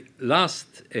very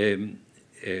last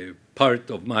part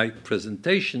of my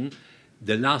presentation,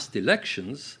 the last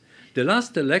elections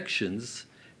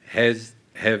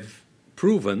have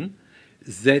proven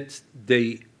that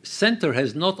the center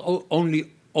has not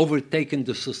only overtaken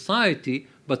the society,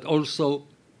 but also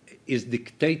is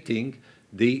dictating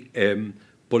the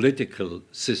political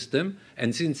system.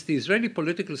 And since the Israeli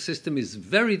political system is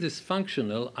very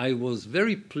dysfunctional, I was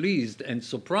very pleased and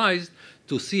surprised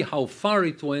to see how far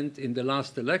it went in the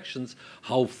last elections,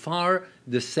 how far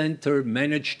the center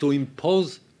managed to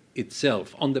impose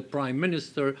itself on the prime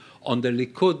minister, on the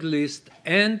Likud list,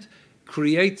 and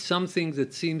create something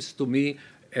that seems to me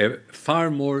a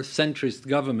far more centrist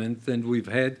government than we've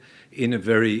had in a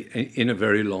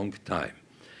very long time.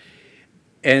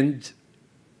 And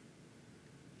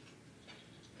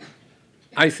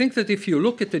I think that if you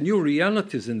look at the new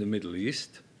realities in the Middle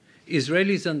East,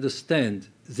 Israelis understand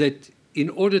that in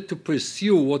order to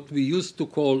pursue what we used to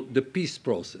call the peace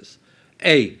process,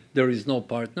 A, there is no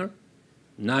partner,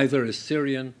 neither a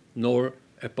Syrian nor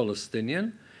a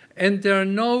Palestinian, and there are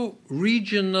no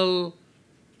regional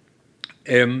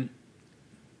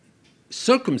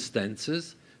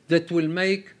circumstances that will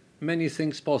make many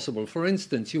things possible. For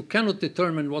instance, you cannot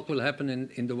determine what will happen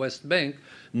in the West Bank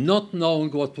not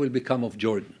knowing what will become of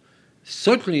Jordan.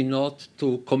 Certainly not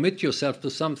to commit yourself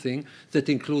to something that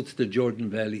includes the Jordan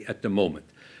Valley at the moment.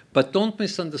 But don't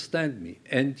misunderstand me.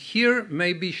 And here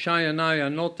maybe Shai and I are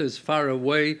not as far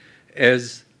away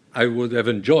as I would have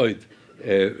enjoyed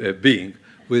being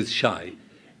with Shai.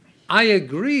 I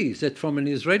agree that from an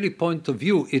Israeli point of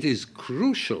view, it is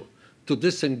crucial to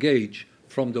disengage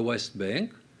from the West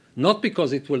Bank, not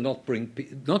because it will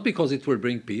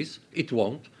bring peace. It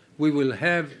won't. We will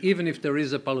have, even if there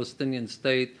is a Palestinian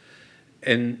state,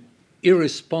 an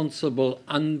irresponsible,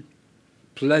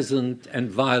 unpleasant, and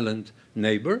violent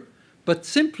neighbor, but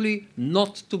simply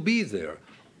not to be there.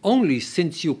 Only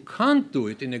since you can't do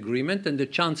it in agreement, and the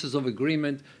chances of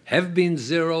agreement have been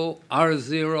zero, are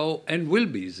zero, and will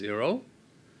be zero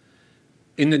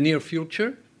in the near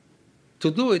future,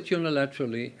 to do it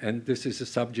unilaterally, and this is a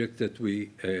subject that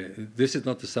this is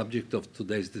not the subject of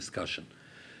today's discussion.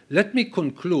 Let me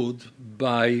conclude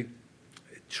by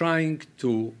trying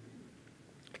to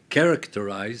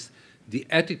characterize the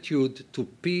attitude to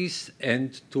peace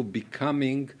and to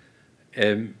becoming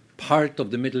part of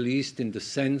the Middle East in the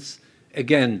sense,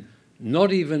 again,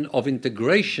 not even of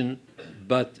integration,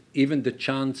 but even the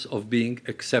chance of being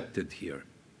accepted here.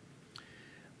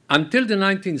 Until the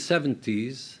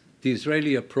 1970s, the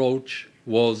Israeli approach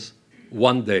was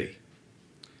one day.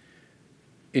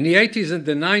 In the 80s and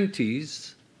the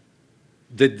 90s,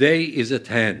 the day is at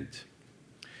hand.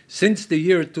 Since the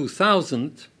year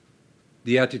 2000,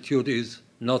 the attitude is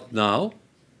not now,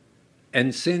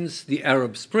 and since the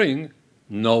Arab Spring,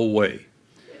 no way.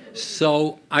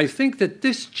 So I think that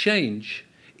this change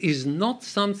is not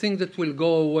something that will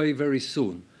go away very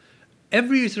soon.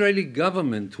 Every Israeli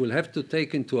government will have to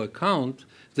take into account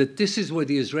that this is where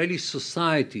the Israeli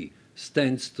society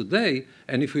stands today,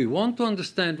 and if we want to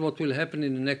understand what will happen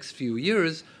in the next few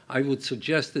years, I would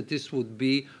suggest that this would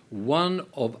be one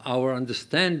of our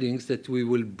understandings that we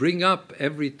will bring up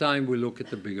every time we look at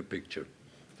the bigger picture.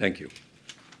 Thank you.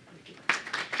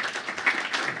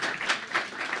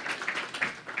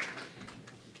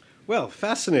 Well,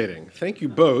 fascinating. Thank you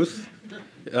both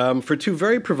for two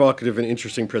very provocative and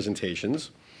interesting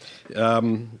presentations.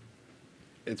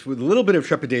 It's with a little bit of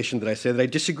trepidation that I say that I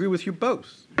disagree with you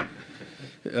both.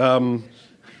 With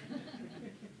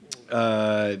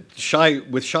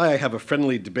Shai, I have a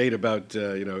friendly debate about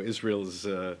Israel's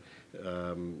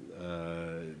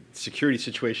security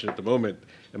situation at the moment.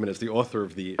 I mean, as the author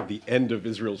of the end of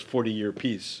Israel's 40-year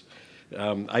peace,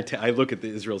 I look at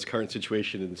Israel's current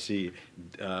situation and see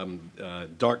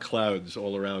dark clouds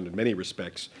all around in many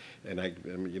respects. And I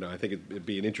think it'd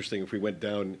be interesting if we went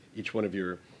down each one of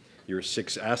your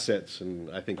 6 assets, and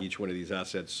I think each one of these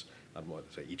assets, I don't want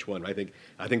to say each one. I think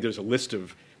there's a list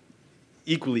of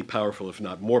equally powerful, if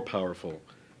not more powerful,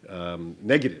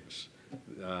 negatives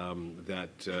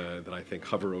that I think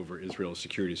hover over Israel's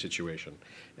security situation.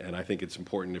 And I think it's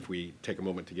important if we take a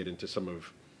moment to get into some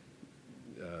of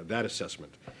that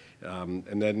assessment.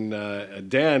 And then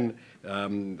Dan,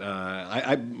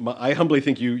 I humbly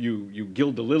think you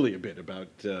gild the lily a bit about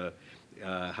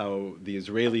how the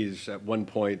Israelis at one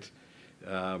point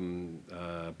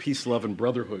peace, love, and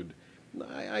brotherhood.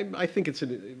 I think it's a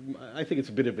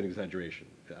bit of an exaggeration,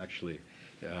 actually.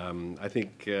 I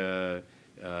think the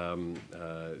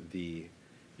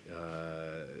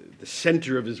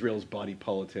center of Israel's body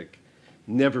politic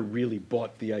never really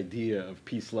bought the idea of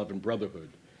peace, love, and brotherhood.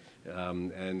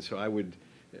 And so I would,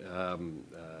 I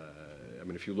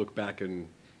mean, if you look back and,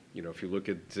 if you look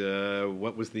at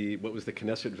what was the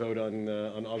Knesset vote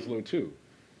on Oslo II,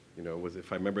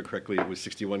 if I remember correctly, it was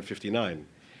 61-59,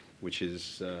 which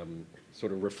is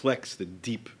sort of reflects the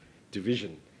deep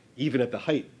division, even at the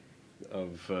height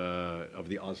of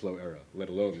the Oslo era, let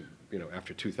alone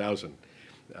after 2000.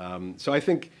 So I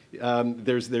think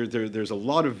there's a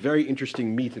lot of very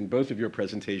interesting meat in both of your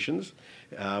presentations,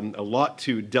 a lot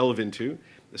to delve into,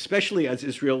 especially as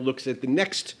Israel looks at the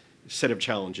next set of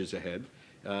challenges ahead,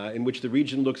 in which the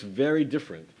region looks very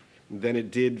different than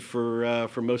it did for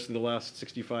most of the last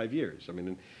 65 years. I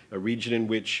mean, a region in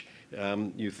which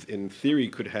you, in theory,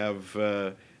 could have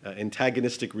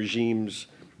antagonistic regimes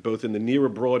both in the near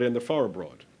abroad and the far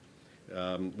abroad,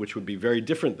 which would be very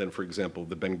different than, for example,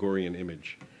 the Ben Gurion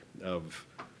image of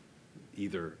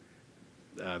either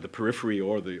the periphery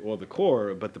or the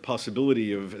core, but the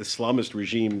possibility of Islamist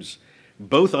regimes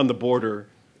both on the border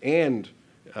and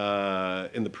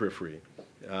in the periphery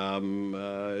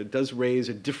does raise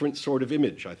a different sort of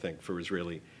image, I think, for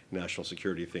Israeli national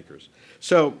security thinkers.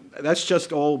 So that's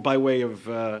just all by way of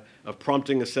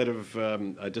prompting a set of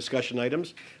discussion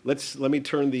items. Let me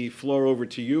turn the floor over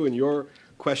to you and your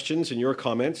questions and your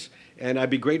comments, and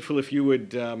I'd be grateful if you would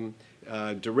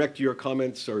direct your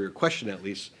comments, or your question at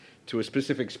least, to a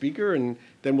specific speaker, and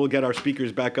then we'll get our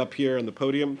speakers back up here on the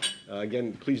podium.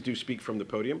 Again, please do speak from the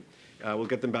podium. We'll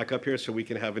get them back up here so we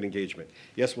can have an engagement.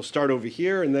 Yes, we'll start over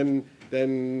here, and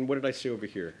then what did I say over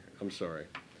here? I'm sorry.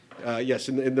 Yes,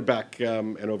 in the back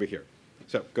and over here.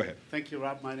 So go ahead. Thank you,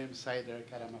 Rob. My name is Saeed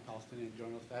Erikat. I'm a Palestinian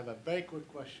journalist. I have a very quick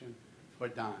question for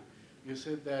Don. You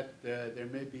said that there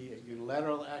may be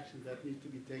unilateral action that needs to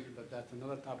be taken, but that's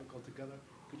another topic altogether.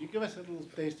 Could you give us a little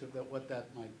taste of what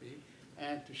that might be?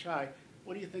 And to Shai,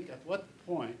 what do you think? At what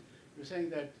point you're saying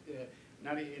that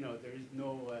now there is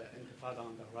no intifada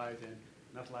on the horizon,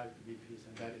 not likely to be peace,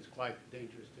 and that is quite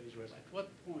dangerous to Israel. At what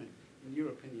point, in your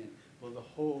opinion, will the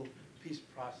whole peace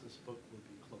process book will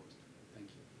be closed? Thank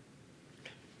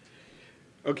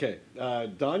you. Okay,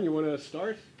 Don, you want to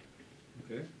start?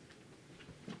 Okay.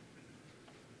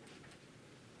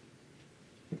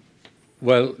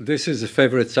 Well, this is a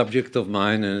favorite subject of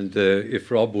mine, and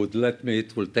if Rob would let me,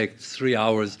 it will take 3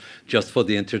 hours just for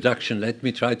the introduction. Let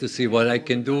me try to see what I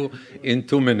can do in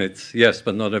 2 minutes. Yes,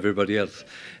 but not everybody else.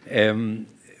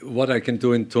 What I can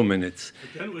do in 2 minutes.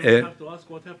 Again, we have to ask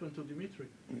what happened to Dimitri.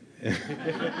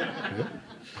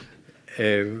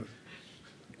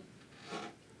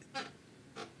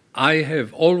 I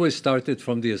have always started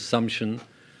from the assumption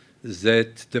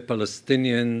that the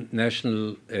Palestinian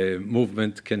national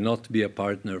movement cannot be a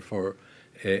partner for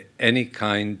any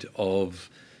kind of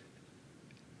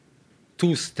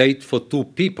two-state for two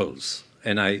peoples,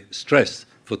 and I stress,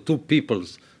 for two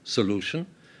peoples solution,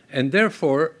 and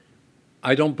therefore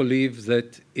I don't believe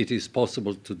that it is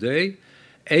possible today.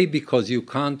 A, because you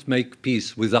can't make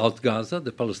peace without Gaza.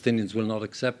 The Palestinians will not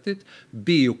accept it.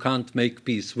 B, you can't make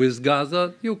peace with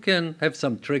Gaza. You can have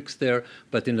some tricks there,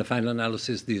 but in the final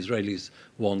analysis, the Israelis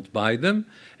won't buy them.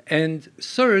 And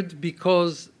third,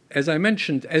 because, as I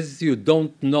mentioned, as you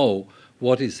don't know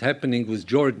what is happening with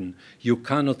Jordan, you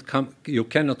cannot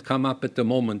come up at the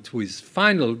moment with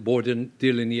final border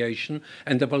delineation,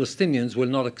 and the Palestinians will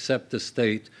not accept a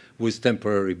state with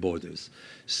temporary borders.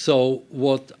 So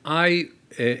what I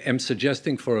am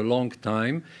suggesting for a long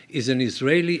time is an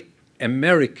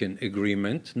Israeli-American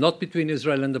agreement, not between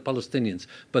Israel and the Palestinians,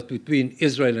 but between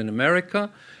Israel and America,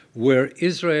 where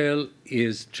Israel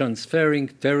is transferring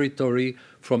territory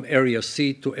from Area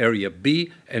C to Area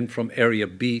B and from Area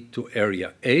B to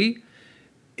Area A,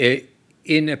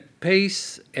 in a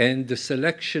pace and the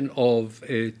selection of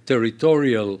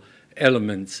territorial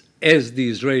elements as the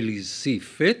Israelis see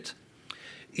fit,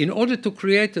 in order to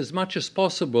create as much as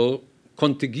possible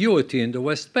contiguity in the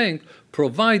West Bank,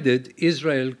 provided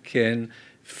Israel can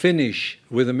finish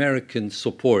with American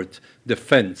support the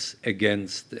fence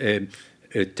against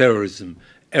terrorism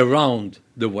around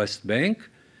the West Bank,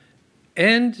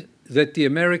 and that the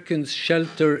Americans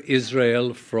shelter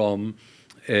Israel from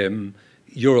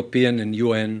European and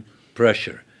UN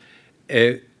pressure.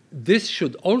 This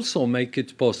should also make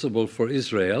it possible for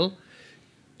Israel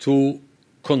to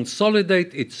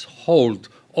consolidate its hold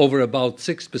over about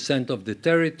 6% of the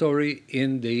territory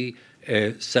in the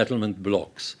settlement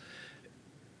blocks.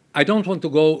 I don't want to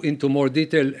go into more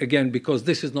detail, again, because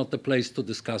this is not the place to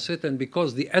discuss it, and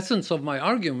because the essence of my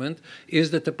argument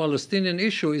is that the Palestinian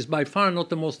issue is by far not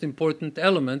the most important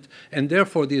element, and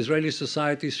therefore the Israeli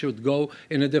society should go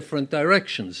in a different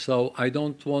direction. So I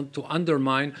don't want to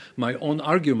undermine my own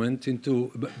argument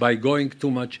by going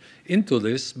too much into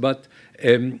this, but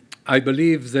I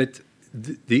believe that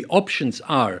the options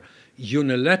are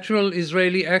unilateral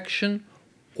Israeli action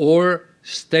or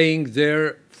staying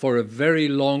there for a very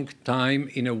long time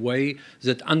in a way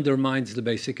that undermines the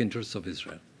basic interests of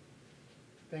Israel.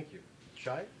 Thank you.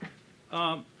 Shai?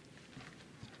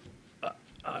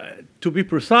 To be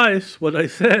precise, what I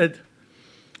said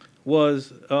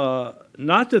was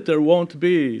not that there won't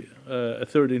be a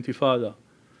third intifada,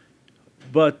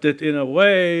 but that in a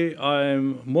way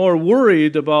I'm more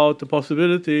worried about the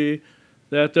possibility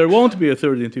that there won't be a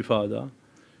third intifada,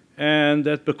 and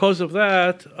that because of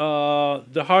that,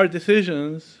 the hard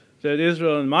decisions that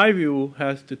Israel, in my view,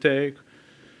 has to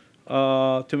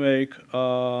make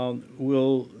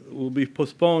will be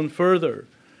postponed further.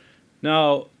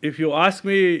 Now, if you ask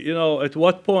me, at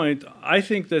what point, I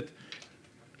think that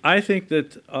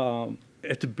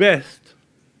at best,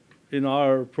 in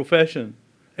our profession,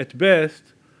 at best,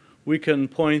 we can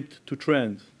point to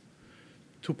trends.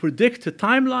 To predict a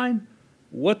timeline,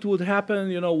 what would happen,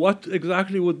 what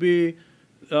exactly would be,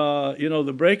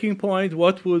 the breaking point,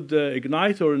 what would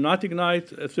ignite or not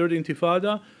ignite a third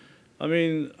intifada? I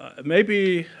mean,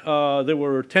 maybe there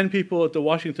were 10 people at the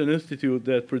Washington Institute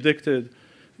that predicted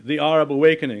the Arab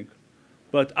awakening.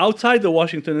 But outside the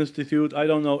Washington Institute, I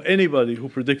don't know anybody who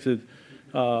predicted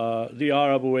the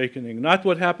Arab awakening. Not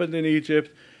what happened in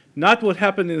Egypt, not what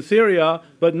happened in Syria,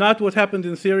 but not what happened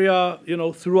in Syria,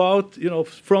 throughout,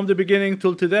 from the beginning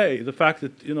till today. The fact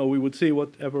that, we would see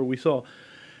whatever we saw.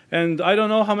 And I don't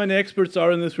know how many experts are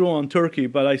in this room on Turkey,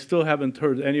 but I still haven't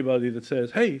heard anybody that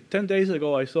says, hey, 10 days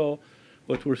ago I saw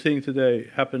what we're seeing today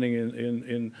happening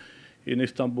in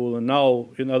Istanbul and now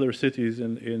in other cities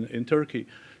in Turkey.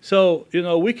 So,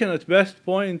 we can at best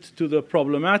point to the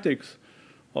problematics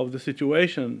of the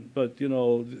situation, but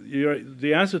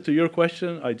the answer to your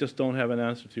question, I just don't have an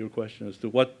answer to your question as to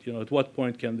what at what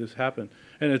point can this happen,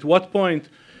 and at what point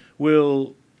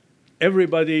will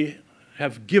everybody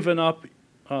have given up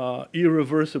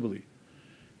irreversibly.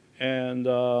 And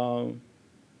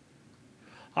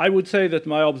I would say that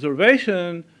my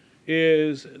observation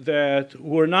is that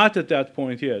we're not at that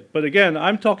point yet. But again,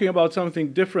 I'm talking about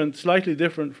something different, slightly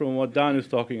different from what Dan is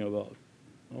talking about.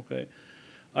 Okay.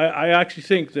 I actually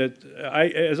think that,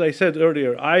 as I said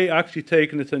earlier, I actually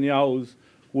take Netanyahu's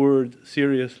word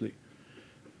seriously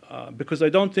because I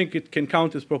don't think it can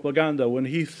count as propaganda when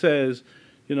he says,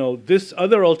 this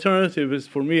other alternative is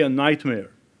for me a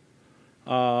nightmare.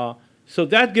 So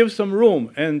that gives some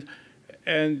room, and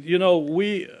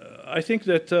we I think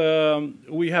that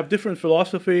we have different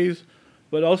philosophies,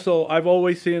 but also I've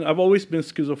always been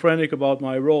schizophrenic about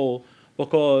my role,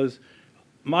 because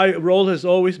my role has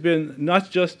always been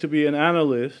not just to be an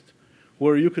analyst,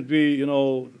 where you could be, you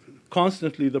know,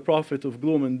 constantly the prophet of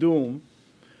gloom and doom,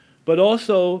 but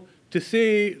also to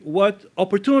see what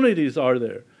opportunities are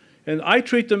there. And I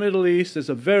treat the Middle East as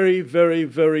a very, very,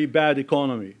 very bad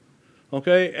economy,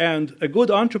 okay? And a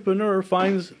good entrepreneur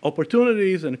finds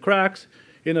opportunities and cracks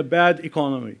in a bad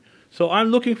economy. So I'm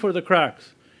looking for the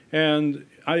cracks. And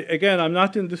again, I'm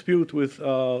not in dispute with,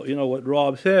 you know, what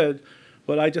Rob said,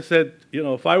 but I just said, you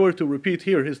know, if I were to repeat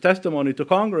here his testimony to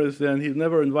Congress, then he'd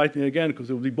never invite me again because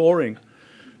it would be boring.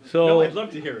 So No, I'd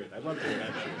love to hear it. I'd love to hear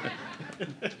it,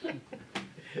 actually.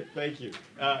 Thank you.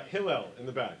 Hillel, in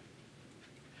the back.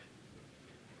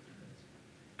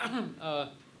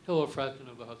 Hillel Fratkin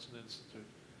of the Hudson Institute.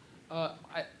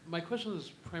 My question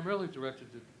is primarily directed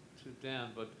to Dan,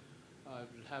 but I'd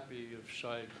be happy if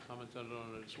Shai commented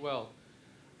on it as well.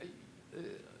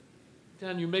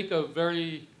 Dan, you make a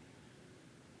very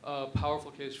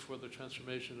powerful case for the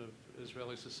transformation of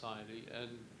Israeli society, and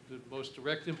the most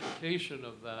direct implication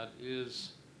of that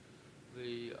is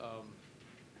the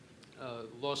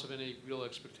loss of any real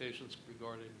expectations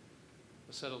regarding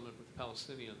a settlement with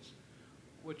Palestinians.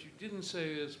 What you didn't say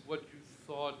is what you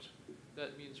thought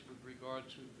that means with regard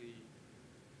to the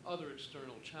other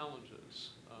external challenges,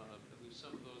 at least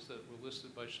some of those that were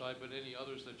listed by Shai, but any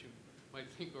others that you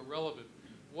might think are relevant.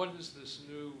 What is this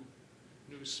new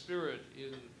spirit,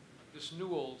 in this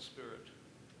new old spirit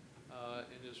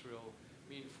in Israel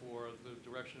mean for the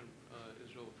direction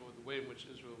Israel, or the way in which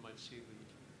Israel might see the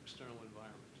external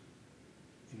environment?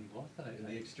 In what?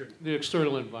 The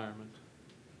external environment.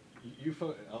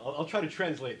 I'll try to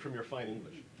translate from your fine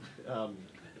English.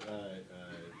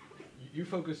 You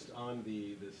focused on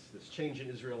this change in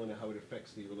Israel and how it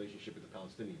affects the relationship with the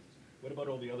Palestinians. What about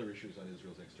all the other issues on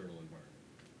Israel's external environment?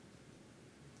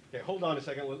 Okay, hold on a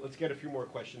second. Let's get a few more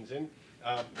questions in.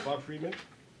 Bob Friedman.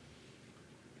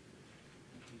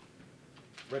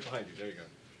 Right behind you. There you go.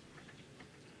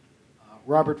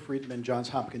 Robert Friedman, Johns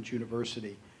Hopkins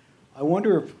University. I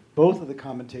wonder if both of the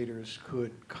commentators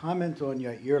could comment on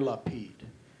Yair Lapid.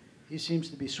 He seems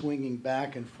to be swinging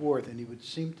back and forth, and it would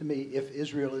seem to me if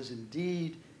Israel is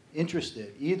indeed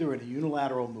interested either in a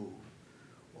unilateral move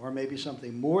or maybe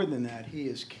something more than that, he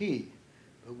is key.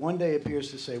 But one day appears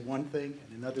to say one thing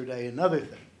and another day another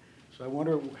thing. So I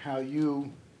wonder how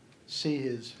you see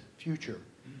his future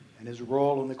and his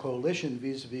role in the coalition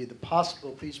vis-a-vis the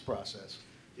possible peace process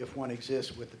if one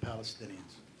exists with the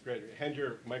Palestinians. Great. Hand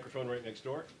your microphone right next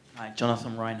door. Hi,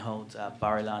 Jonathan Reinhold,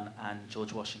 Bar-Ilan and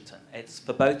George Washington. It's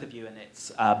for both of you, and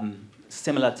it's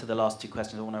similar to the last two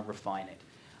questions. I want to refine it.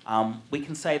 We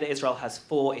can say that Israel has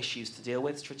 4 issues to deal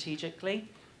with strategically.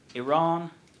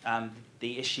 Iran,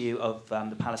 the issue of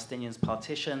the Palestinians'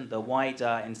 partition, the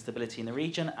wider instability in the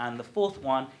region, and the 4th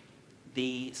one,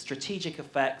 the strategic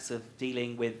effects of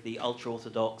dealing with the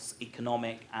ultra-Orthodox,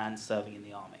 economic, and serving in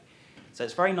the army. So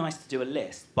it's very nice to do a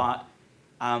list, but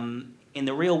in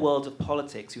the real world of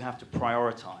politics, you have to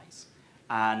prioritize.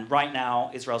 And right now,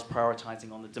 Israel's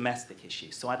prioritizing on the domestic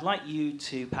issues. So I'd like you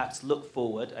to perhaps look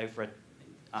forward over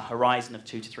a horizon of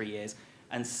 2 to 3 years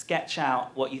and sketch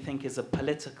out what you think is a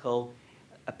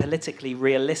politically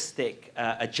realistic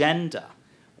agenda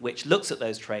which looks at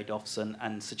those trade-offs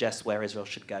and suggests where Israel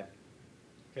should go.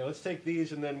 Okay, let's take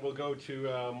these, and then we'll go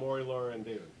to Maury, Laura, and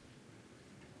David.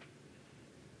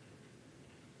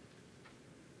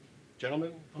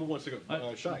 Gentlemen, who wants to go?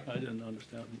 Shai. I didn't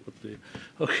understand what the...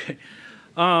 Okay.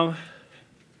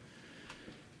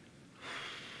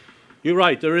 You're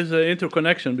right. There is an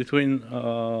interconnection between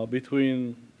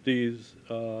these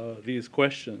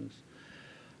questions.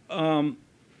 I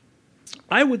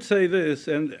would say this,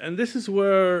 and this is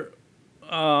where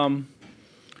I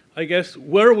guess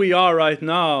where we are right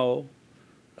now.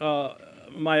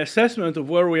 My assessment of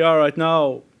where we are right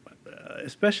now,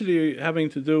 especially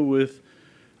having to do with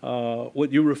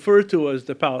what you refer to as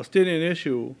the Palestinian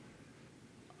issue,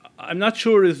 I'm not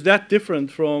sure is that different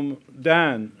from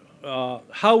Dan.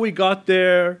 How we got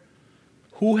there,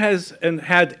 who has and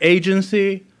had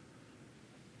agency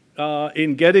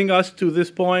in getting us to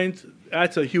this point,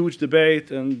 that's a huge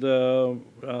debate, and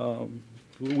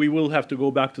we will have to go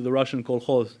back to the Russian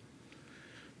kolkhoz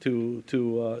to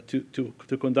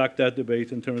conduct that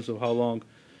debate in terms of how long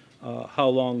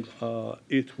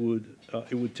it would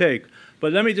take.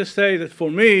 But let me just say that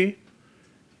for me,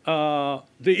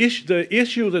 the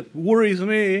issue that worries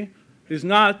me is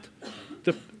not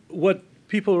what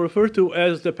people refer to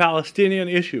as the Palestinian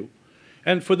issue.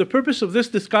 And for the purpose of this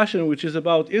discussion, which is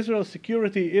about Israel's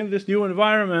security in this new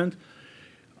environment,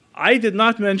 I did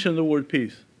not mention the word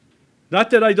peace. Not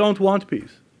that I don't want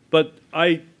peace, but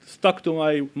I stuck to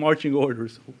my marching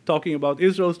orders, talking about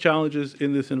Israel's challenges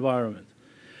in this environment.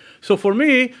 So for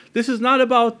me, this is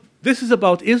about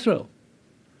Israel.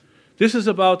 This is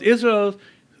about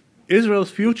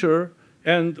Israel's future.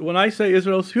 And when I say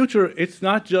Israel's future, it's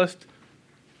not just,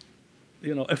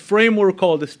 a framework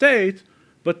called the state,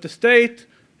 but the state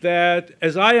that,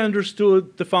 as I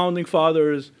understood the founding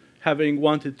fathers having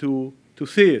wanted to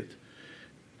see it.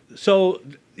 So,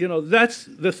 that's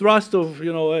the thrust of,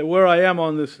 where I am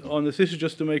on this issue,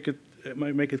 just to make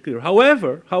it clear.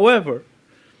 However,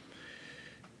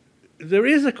 there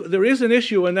is an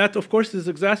issue, and that, of course, is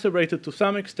exacerbated to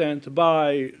some extent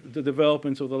by the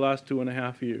developments of the last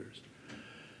 2.5 years.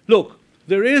 Look,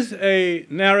 there is a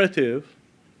narrative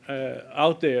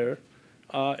out there,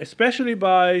 especially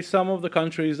by some of the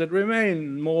countries that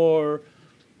remain more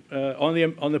on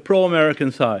the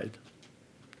pro-American side,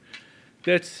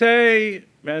 that say,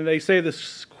 and they say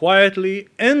this quietly,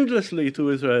 endlessly to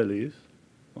Israelis,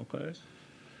 okay,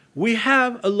 we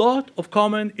have a lot of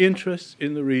common interests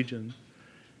in the region.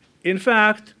 In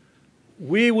fact,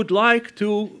 we would like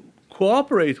to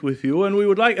cooperate with you, and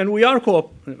we are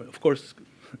of course,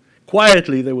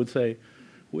 quietly, they would say,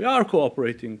 we are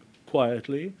cooperating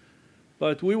quietly,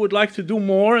 but we would like to do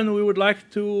more, and we would like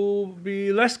to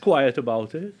be less quiet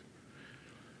about it.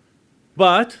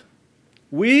 But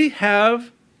we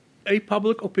have a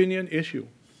public opinion issue.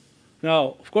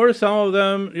 Now, of course, some of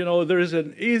them, there's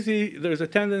a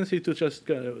tendency to just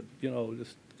kind of,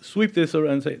 just sweep this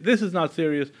around and say, this is not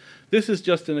serious, this is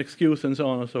just an excuse, and so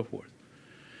on and so forth.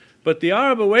 But the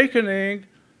Arab awakening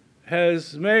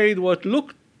has made what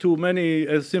looked to many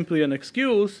as simply an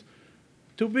excuse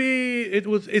to be,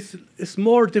 it's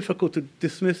more difficult to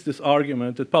dismiss this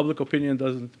argument that public opinion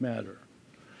doesn't matter.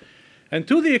 And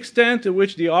to the extent to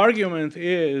which the argument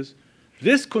is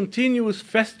this continuous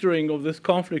festering of this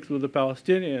conflict with the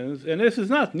Palestinians, and this is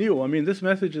not new. I mean, this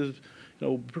message has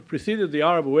preceded the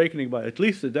Arab awakening by at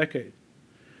least a decade.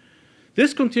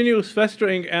 This continuous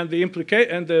festering and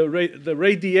the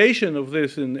radiation of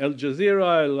this in Al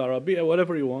Jazeera, Al Arabiya,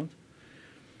 whatever you want,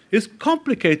 is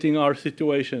complicating our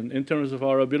situation in terms of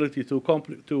our ability to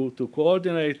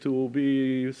coordinate, to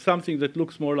be something that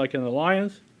looks more like an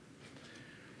alliance.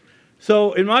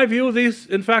 So in my view, these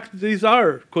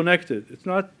are connected. It's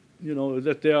not,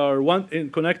 that they are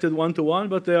connected one-to-one,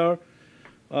 but they are,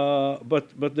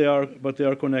 but they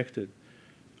are connected.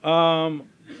 I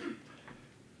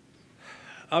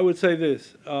would say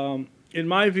this: in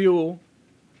my view,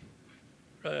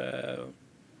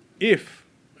 if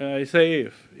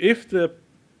the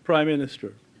Prime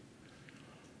Minister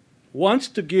wants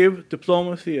to give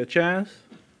diplomacy a chance,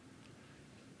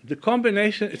 the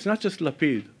combination, it's not just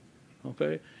Lapid.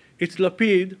 Okay, it's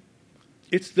Lapid.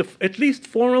 It's the at least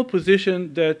formal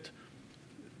position that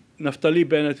Naftali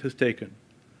Bennett has taken.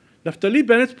 Naftali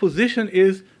Bennett's position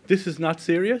is this is not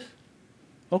serious.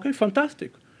 Okay,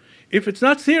 fantastic. If it's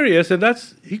not serious, and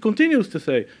he continues to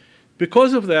say,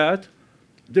 because of that,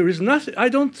 there is nothing. I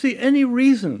don't see any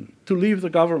reason to leave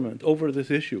the government over this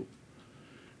issue,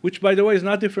 which, by the way, is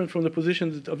not different from the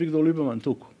position that Avigdor Lieberman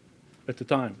took at the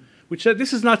time, which said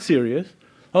this is not serious.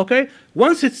 Okay?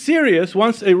 Once it's serious,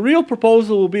 once a real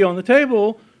proposal will be on the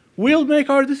table, we'll make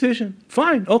our decision.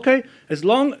 Fine, okay. As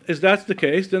long as that's the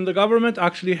case, then the government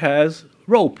actually has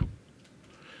rope.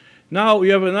 Now, we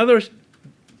have another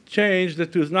change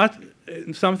that is not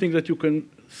something that you can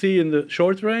see in the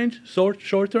short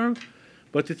term,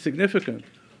 but it's significant.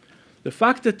 The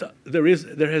fact that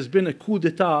there has been a coup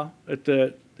d'etat at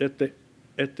the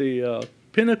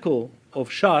pinnacle of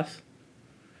Shas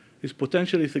is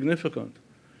potentially significant,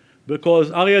 because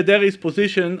Aryeh Deri's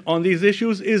position on these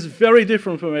issues is very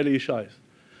different from Eli Yishai's.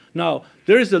 Now,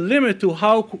 there is a limit to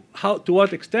to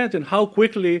what extent and how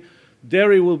quickly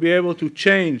Deri will be able to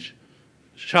change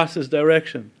Shas's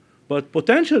direction. But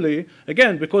potentially,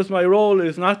 again, because my role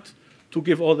is not to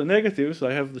give all the negatives,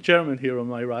 I have the chairman here on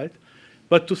my right,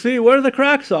 but to see where the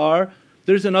cracks are,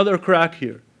 there's another crack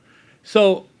here.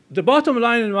 So the bottom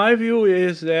line, in my view,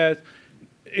 is that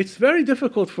it's very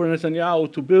difficult for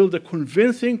Netanyahu to build a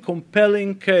convincing,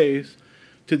 compelling case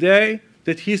today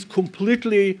that he's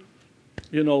completely,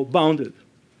 bounded.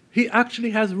 He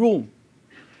actually has room.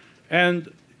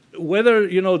 And whether,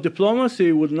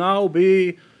 diplomacy would now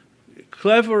be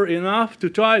clever enough to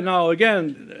try, now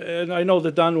again, and I know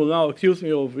that Dan will now accuse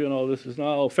me of, this is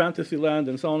now fantasy land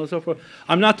and so on and so forth.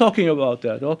 I'm not talking about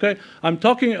that, okay? I'm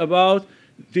talking about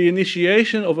the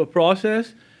initiation of a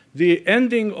process, the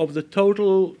ending of the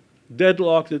total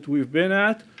deadlock that we've been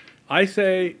at, I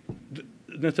say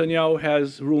Netanyahu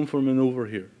has room for maneuver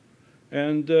here.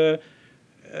 And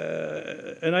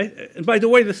by the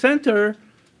way, the center,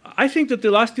 I think that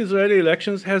the last Israeli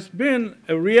elections has been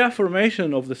a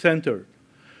reaffirmation of the center.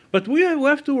 But we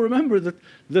have to remember that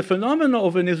the phenomenon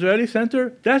of an Israeli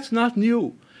center, that's not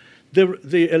new. The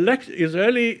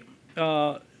Israeli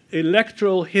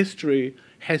electoral history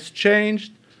has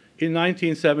changed in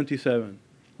 1977,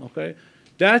 okay?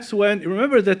 That's when,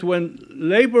 remember that when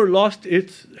Labor lost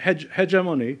its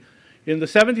hegemony in the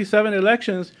 77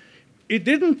 elections, it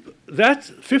didn't, that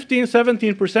 15,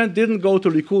 17% didn't go to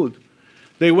Likud.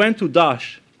 They went to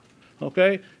Daesh,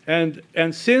 okay? And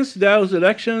since those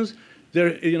elections,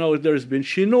 there's been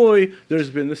Shinui, there's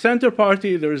been the Center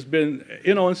Party, there's been,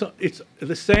 and so it's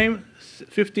the same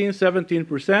 15,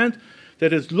 17%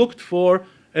 that has looked for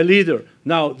a leader.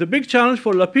 Now, the big challenge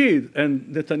for Lapid, and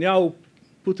Netanyahu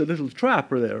put a little trap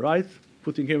there, right?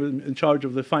 Putting him in charge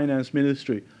of the finance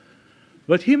ministry.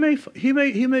 But he may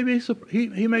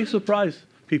surprise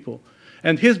people.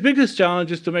 And his biggest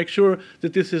challenge is to make sure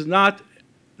that this is not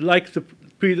like the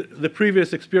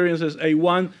previous experiences, a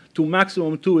 1 to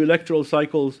maximum 2 electoral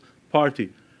cycles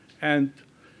party. And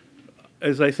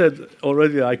as I said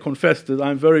already, I confess that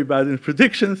I'm very bad in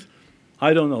predictions.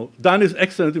 I don't know. Dan is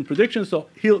excellent in predictions, so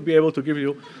he'll be able to give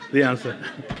you the answer.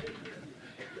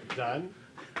 Dan?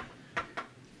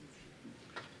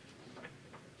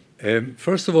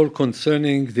 First of all,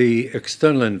 concerning the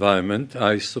external environment,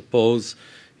 I suppose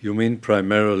you mean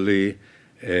primarily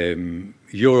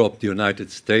Europe, the United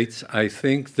States. I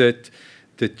think that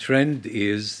the trend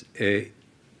is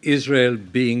Israel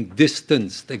being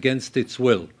distanced against its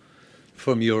will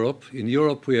from Europe. In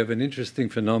Europe, we have an interesting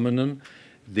phenomenon.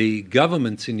 The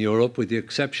governments in Europe, with the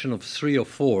exception of 3 or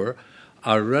 4,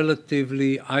 are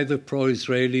relatively either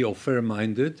pro-Israeli or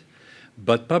fair-minded.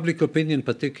 But public opinion,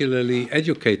 particularly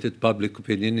educated public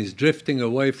opinion, is drifting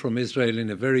away from Israel in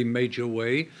a very major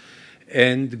way.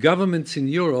 And governments in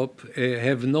Europe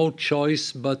have no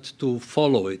choice but to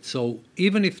follow it. So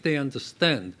even if they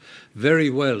understand very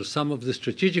well some of the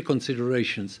strategic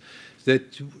considerations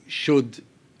that should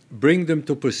bring them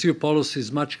to pursue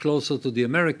policies much closer to the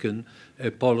American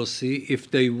policy,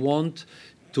 if they want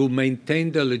to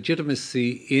maintain their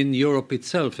legitimacy in Europe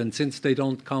itself. And since they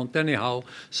don't count anyhow,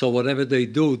 so whatever they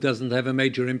do doesn't have a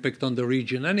major impact on the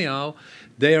region anyhow,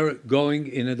 they are going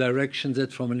in a direction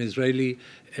that from an Israeli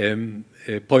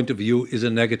point of view is a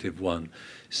negative one.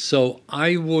 So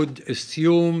I would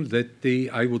assume that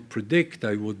I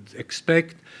would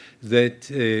expect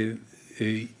that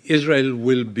Israel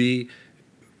will be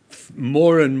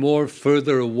more and more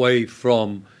further away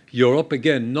from Europe,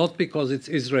 again, not because it's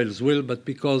Israel's will, but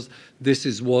because this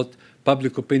is what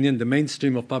public opinion, the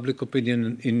mainstream of public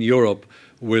opinion in Europe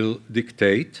will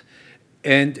dictate.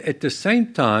 And at the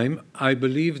same time, I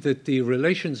believe that the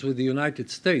relations with the United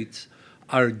States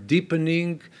are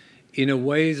deepening in a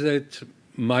way that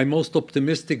my most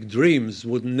optimistic dreams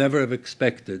would never have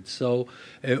expected. So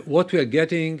what we are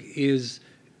getting is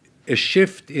a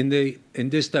shift in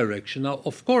this direction. Now,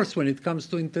 of course, when it comes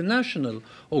to international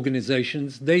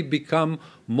organizations, they become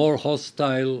more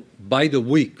hostile by the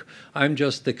week. I'm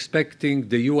just expecting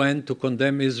the UN to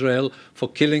condemn Israel for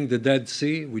killing the Dead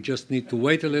Sea. We just need to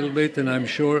wait a little bit, and I'm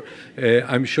sure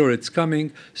it's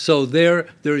coming. So there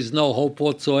is no hope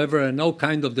whatsoever, and no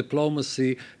kind of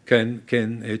diplomacy can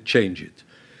change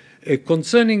it.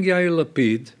 Concerning Yair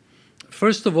Lapid,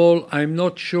 first of all, I'm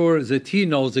not sure that he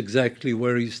knows exactly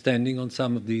where he's standing on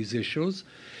some of these issues.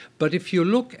 But if you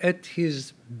look at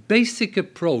his basic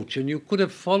approach, and you could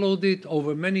have followed it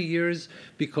over many years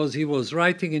because he was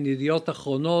writing in Yediot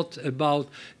Achronot about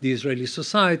the Israeli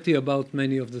society, about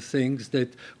many of the things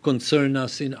that concern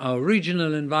us in our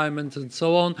regional environment and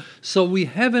so on. So we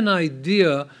have an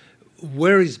idea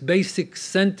where his basic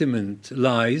sentiment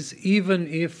lies, even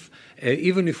if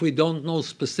we don't know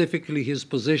specifically his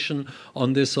position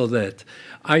on this or that.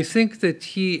 I think that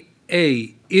he,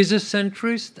 A, is a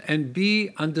centrist, and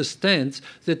B, understands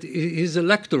that his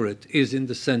electorate is in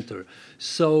the center.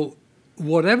 So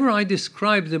whatever I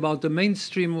described about the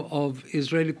mainstream of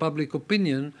Israeli public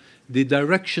opinion, the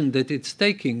direction that it's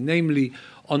taking, namely,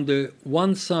 on the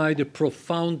one side, a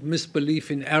profound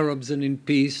misbelief in Arabs and in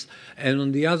peace, and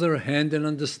on the other hand, an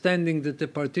understanding that the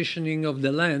partitioning of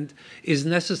the land is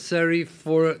necessary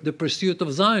for the pursuit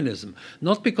of Zionism.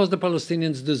 Not because the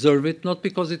Palestinians deserve it, not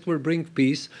because it will bring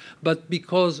peace, but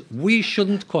because we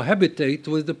shouldn't cohabitate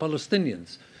with the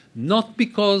Palestinians. Not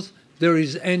because there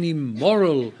is any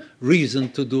moral reason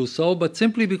to do so, but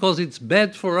simply because it's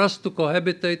bad for us to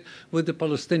cohabitate with the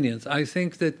Palestinians. I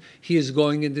think that he is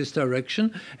going in this direction.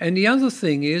 And the other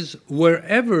thing is,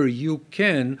 wherever you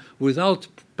can, without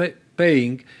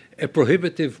paying a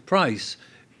prohibitive price,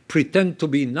 pretend to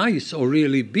be nice or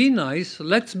really be nice,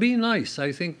 let's be nice.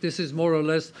 I think this is more or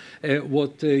less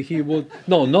what he would...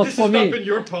 No, not this for me. This has not been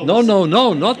your policy.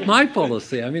 No, not my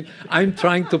policy. I mean, I'm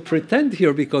trying to pretend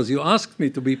here because you asked me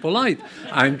to be polite.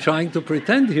 I'm trying to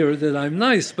pretend here that I'm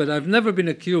nice, but I've never been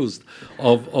accused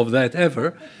of that ever,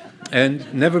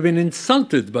 and never been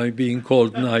insulted by being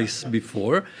called nice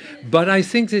before. But I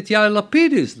think that Yair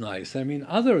Lapid is nice. I mean,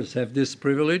 others have this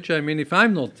privilege. I mean, if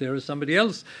I'm not there, somebody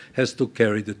else has to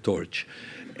carry the torch.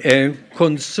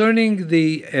 Concerning the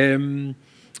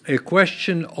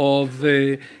question of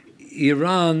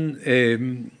Iran,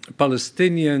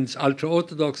 Palestinians,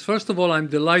 ultra-Orthodox, first of all, I'm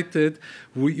delighted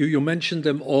you mentioned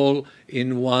them all in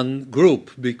one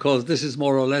group, because this is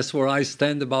more or less where I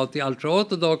stand about the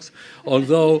ultra-Orthodox,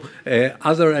 although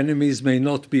other enemies may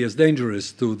not be as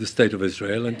dangerous to the State of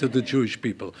Israel and to the Jewish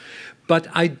people. But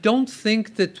I don't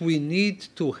think that we need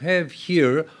to have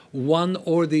here one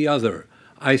or the other.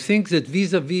 I think that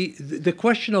vis-a-vis the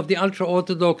question of the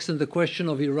ultra-Orthodox and the question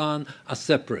of Iran are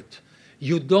separate.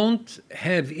 You don't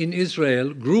have in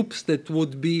Israel groups that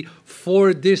would be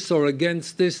for this or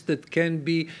against this that can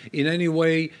be in any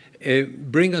way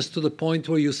bring us to the point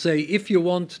where you say, if you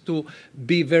want to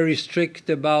be very strict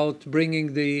about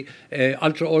bringing the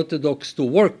ultra-Orthodox to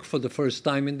work for the first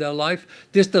time in their life,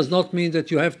 this does not mean that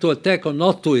you have to attack or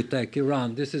not to attack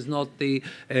Iran. This is not the...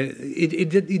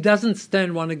 it doesn't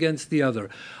stand one against the other.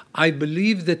 I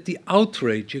believe that the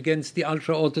outrage against the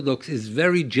ultra-Orthodox is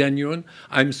very genuine.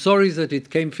 I'm sorry that it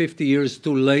came 50 years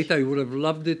too late. I would have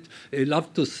loved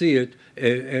to see it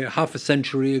half a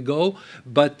century ago.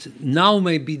 But now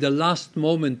may be the last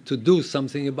moment to do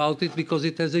something about it, because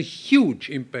it has a huge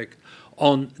impact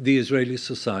on the Israeli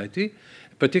society,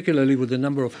 particularly with the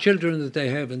number of children that they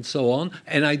have and so on.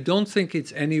 And I don't think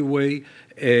it's any way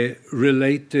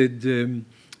related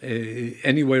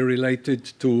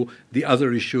to the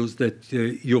other issues that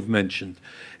you've mentioned.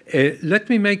 Let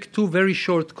me make two very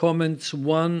short comments,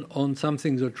 one on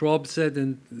something that Rob said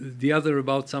and the other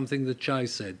about something that Shai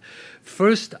said.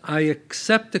 First, I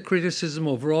accept the criticism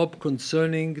of Rob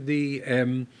concerning the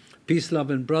peace, love,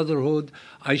 and brotherhood.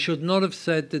 I should not have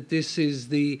said that this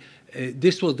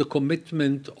was the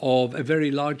commitment of a very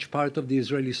large part of the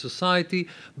Israeli society,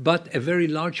 but a very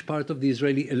large part of the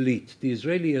Israeli elite. The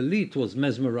Israeli elite was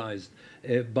mesmerized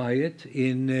by it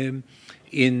in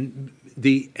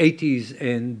the 80s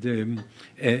and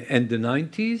the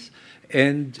 90s,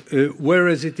 and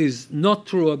whereas it is not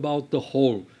true about the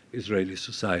whole Israeli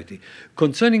society.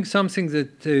 Concerning something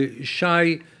that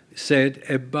Shai said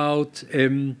about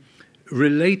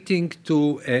relating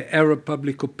to Arab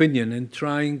public opinion and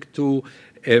trying to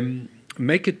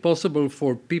make it possible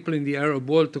for people in the Arab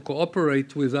world to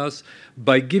cooperate with us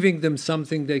by giving them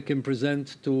something they can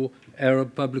present to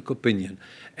Arab public opinion.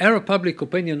 Arab public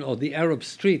opinion, or the Arab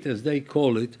street as they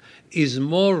call it, is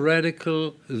more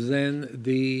radical than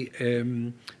the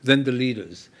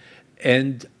leaders.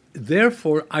 And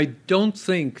therefore, I don't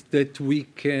think that we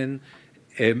can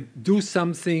do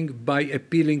something by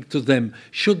appealing to them.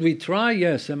 Should we try?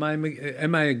 Yes. Am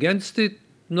I against it?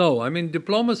 No. I mean,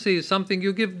 diplomacy is something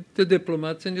you give the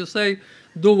diplomats and you say,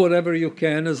 do whatever you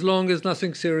can as long as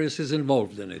nothing serious is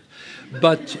involved in it.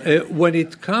 But when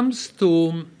it comes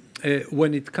to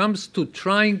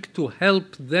trying to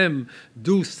help them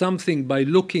do something by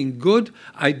looking good,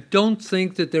 I don't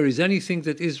think that there is anything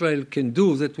that Israel can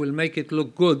do that will make it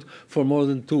look good for more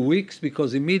than 2 weeks,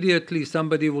 because immediately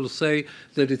somebody will say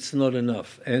that it's not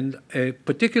enough. And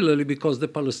particularly because the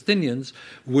Palestinians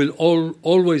will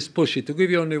always push it. To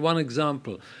give you only one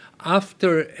example,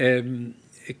 after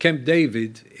Camp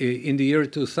David in the year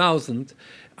 2000,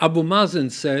 Abu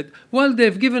Mazen said, well,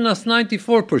 they've given us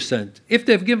 94%. If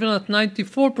they've given us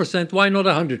 94%, why not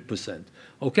 100%?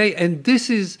 Okay, and this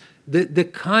is the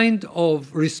kind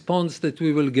of response that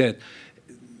we will get.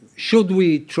 Should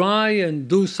we try and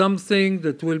do something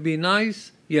that will be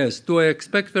nice? Yes. Do I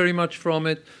expect very much from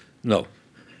it? No.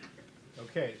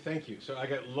 Okay, thank you. So I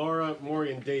got Laura,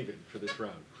 Maury, and David for this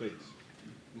round, please.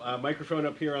 Microphone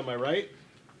up here on my right.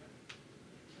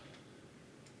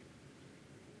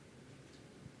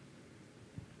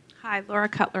 Hi, Laura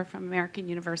Cutler from American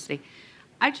University.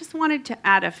 I just wanted to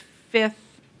add a fifth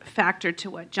factor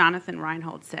to what Jonathan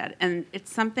Reinhold said, and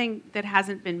it's something that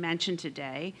hasn't been mentioned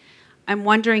today. I'm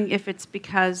wondering if it's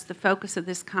because the focus of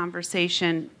this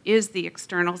conversation is the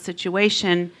external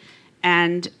situation,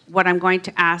 and what I'm going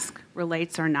to ask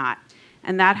relates or not.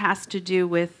 and that has to do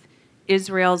with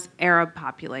Israel's Arab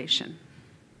population.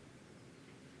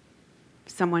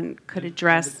 If someone could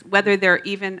address whether they're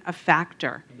even a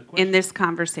factor in this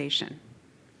conversation.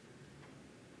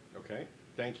 Okay,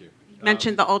 thank you. You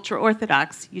mentioned the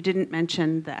ultra-Orthodox. You didn't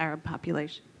mention the Arab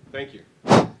population. Thank you.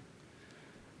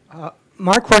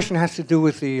 My question has to do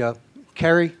with the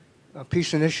Kerry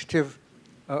peace initiative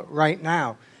right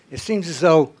now. It seems as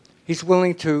though he's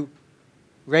willing to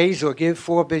raise or give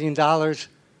 $4 billion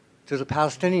to the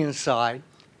Palestinian side,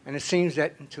 and it seems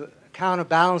that to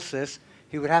counterbalance this,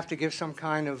 he would have to give some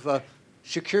kind of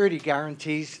security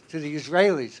guarantees to the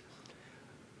Israelis.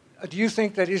 Do you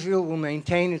think that Israel will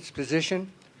maintain its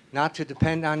position not to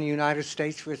depend on the United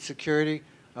States for its security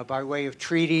by way of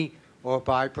treaty or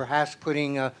by perhaps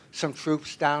putting some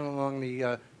troops down along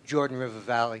the Jordan River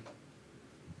Valley?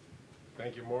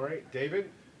 Thank you, Maury. David?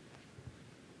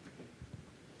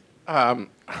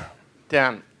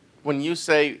 Dan, when you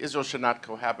say Israel should not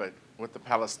cohabit with the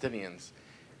Palestinians,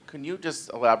 can you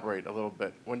just elaborate a little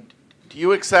bit? Do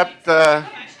you accept do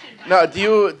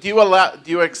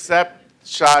you accept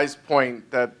Shai's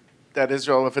point that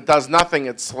Israel, if it does nothing,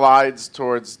 it slides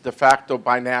towards de facto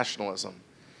binationalism?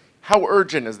 How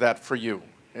urgent is that for you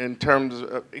in terms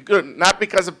of, not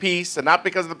because of peace and not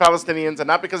because of the Palestinians and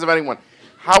not because of anyone,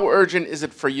 how urgent is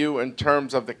it for you in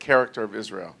terms of the character of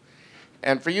Israel?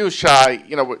 And for you, Shai,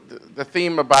 you know, the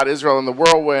theme about Israel and the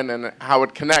whirlwind and how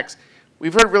it connects,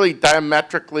 we've heard really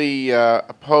diametrically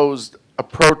opposed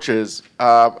approaches.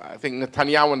 I think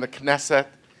Netanyahu and the Knesset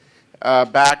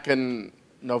back in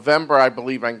November, I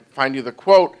believe, I can find you the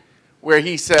quote, where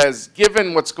he says,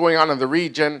 given what's going on in the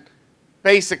region,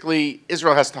 basically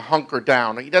Israel has to hunker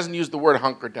down. He doesn't use the word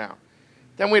hunker down.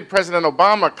 Then we had President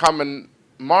Obama come in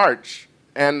March,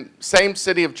 and same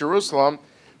city of Jerusalem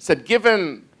said,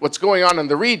 given what's going on in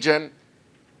the region,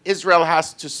 Israel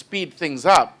has to speed things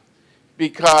up,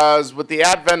 because with the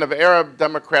advent of Arab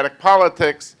democratic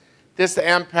politics, this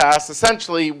impasse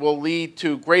essentially will lead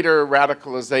to greater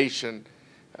radicalization.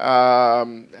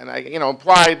 And I,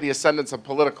 implied the ascendance of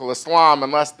political Islam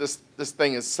unless this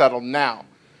thing is settled now.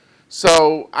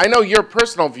 So I know your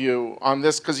personal view on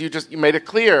this because you made it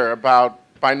clear about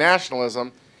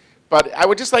binationalism, but I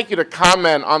would just like you to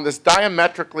comment on this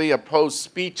diametrically opposed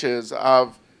speeches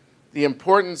of the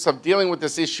importance of dealing with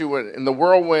this issue in the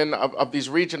whirlwind of these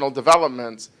regional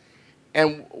developments,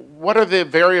 and what are the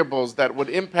variables that would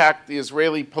impact the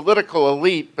Israeli political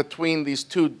elite between these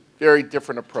two very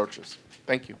different approaches?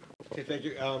 Thank you. Okay, thank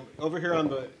you. Over here on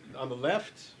the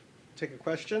left, take a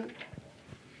question.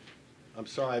 I'm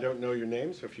sorry, I don't know your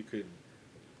name, so if you could.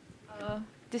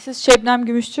 This is Şebnem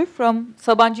Gümüşçü from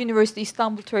Sabancı University,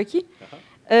 Istanbul, Turkey.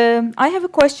 I have a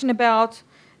question about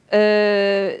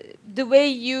the way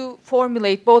you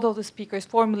formulate, both of the speakers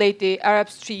formulate the Arab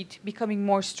Street becoming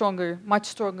much stronger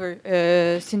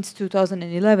since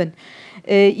 2011.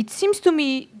 It seems to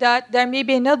me that there may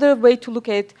be another way to look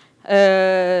at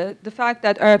the fact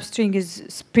that Arab Street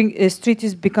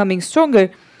is becoming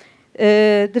stronger.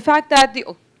 The fact that the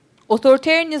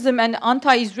authoritarianism and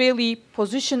anti-Israeli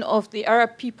position of the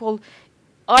Arab people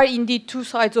are indeed two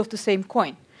sides of the same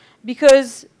coin.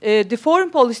 Because the foreign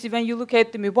policy, when you look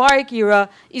at the Mubarak era,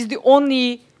 is the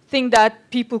only thing that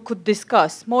people could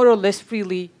discuss more or less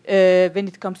freely when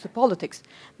it comes to politics.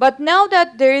 But now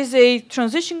that there is a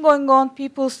transition going on,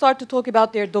 people start to talk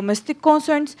about their domestic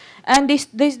concerns, and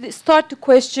they start to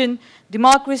question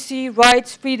democracy,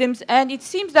 rights, freedoms, and it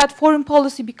seems that foreign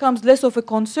policy becomes less of a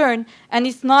concern, and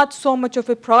it's not so much of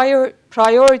a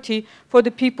priority for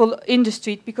the people in the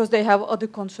street because they have other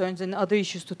concerns and other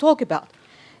issues to talk about.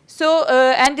 So,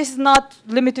 and this is not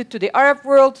limited to the Arab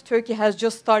world. Turkey has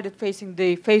just started facing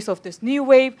the face of this new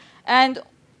wave, and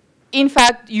in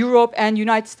fact, Europe and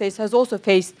United States has also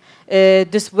faced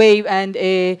this wave, and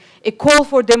a call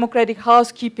for democratic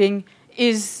housekeeping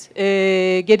is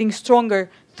getting stronger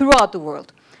throughout the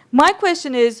world. My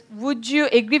question is, would you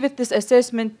agree with this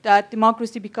assessment that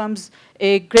democracy becomes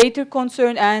a greater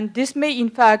concern, and this may in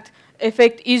fact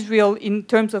affect Israel in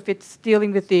terms of its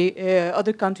dealing with the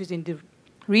other countries in the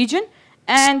region?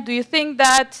 And do you think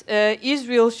that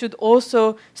Israel should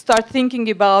also start thinking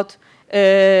about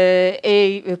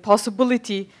a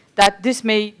possibility that this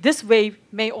wave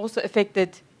may also affect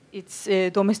its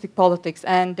domestic politics,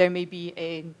 and there may be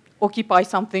an Occupy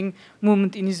something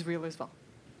movement in Israel as well?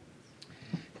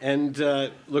 And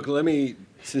look,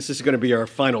 since this is going to be our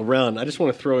final round, I just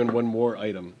want to throw in one more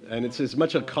item, and it's as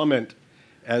much a comment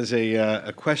as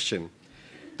a question.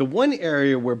 The one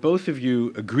area where both of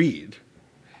you agreed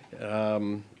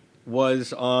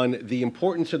was on the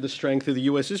importance of the strength of the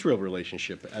U.S.-Israel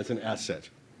relationship as an asset.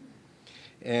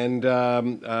 and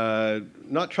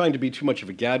not trying to be too much of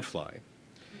a gadfly,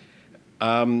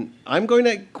 I'm going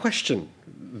to question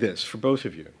this for both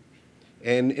of you,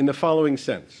 and in the following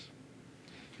sense.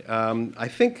 I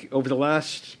think over the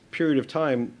last period of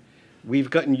time, we've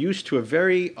gotten used to a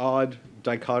very odd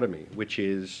dichotomy, which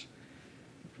is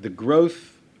the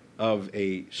growth of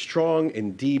a strong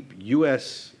and deep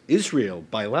U.S.-Israel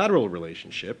bilateral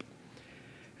relationship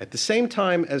at the same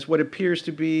time as what appears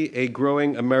to be a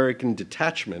growing American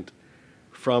detachment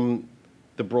from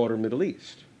the broader Middle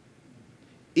East.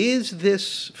 Is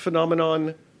this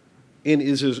phenomenon in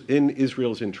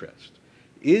Israel's interest?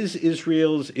 Is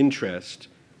Israel's interest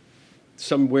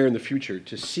somewhere in the future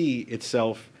to see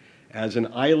itself as an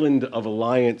island of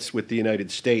alliance with the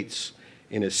United States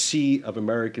in a sea of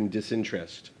American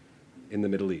disinterest in the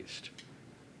Middle East?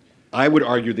 I would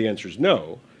argue the answer is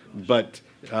no, but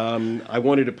I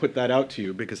wanted to put that out to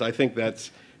you because I think that's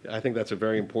a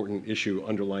very important issue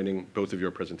underlining both of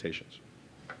your presentations.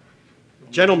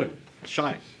 Gentlemen,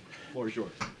 Shai, the floor is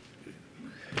yours.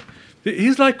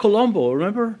 He's like Columbo.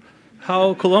 Remember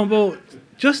how Columbo,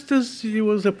 just as he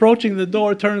was approaching the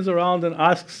door, turns around and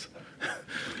asks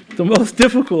the most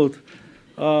difficult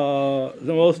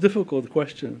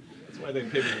question. That's why they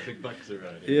pay me the big bucks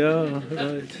around here. Yeah,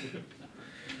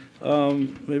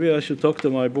 right. Maybe I should talk to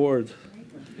my board.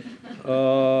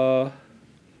 I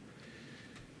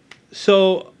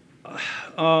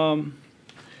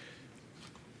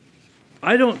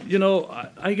don't,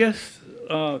 I guess,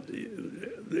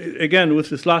 again, with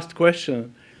this last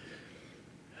question,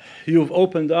 you've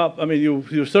opened up,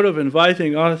 you're sort of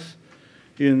inviting us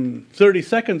in 30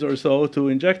 seconds or so to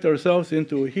inject ourselves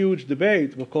into a huge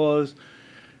debate because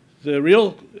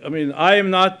I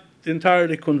am not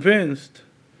entirely convinced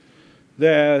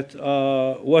that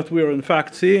what we are in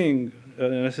fact seeing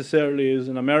necessarily is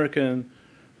an American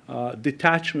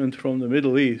detachment from the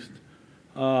Middle East.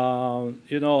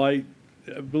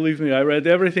 Believe me, I read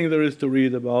everything there is to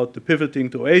read about the pivoting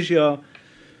to Asia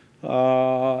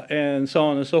and so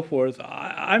on and so forth.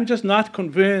 I'm just not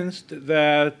convinced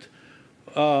that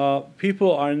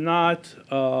people are not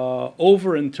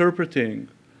over-interpreting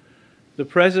the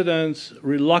president's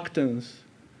reluctance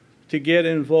to get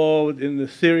involved in the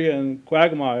Syrian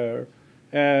quagmire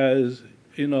as,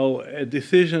 a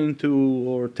decision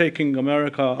or taking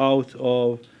America out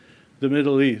of the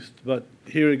Middle East. But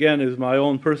here again is my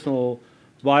own personal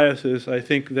biases. I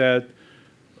think that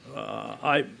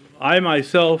I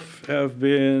myself have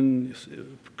been,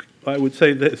 I would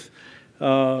say this,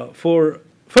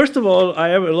 first of all, I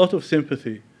have a lot of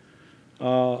sympathy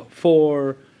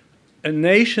for a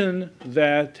nation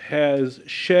that has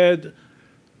shed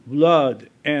blood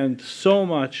and so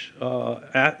much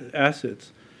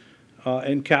assets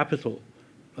and capital,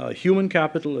 human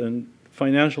capital and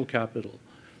financial capital,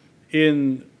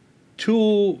 in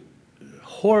two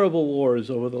horrible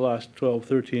wars over the last 12,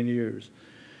 13 years,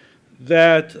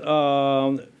 that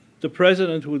the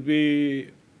president would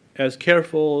be as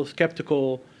careful,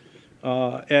 skeptical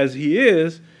as he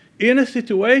is in a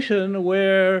situation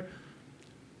where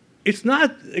it's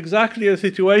not exactly a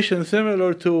situation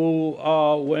similar to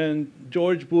when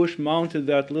George Bush mounted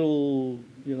that little,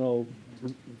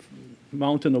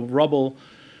 mountain of rubble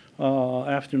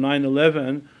after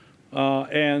 9/11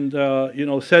 and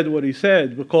said what he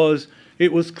said, because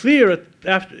it was clear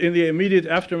in the immediate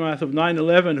aftermath of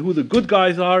 9/11 who the good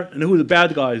guys are and who the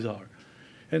bad guys are.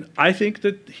 And I think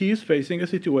that he's facing a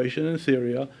situation in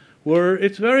Syria where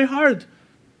it's very hard.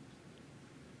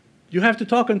 You have to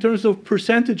talk in terms of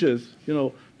percentages,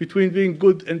 between being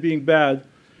good and being bad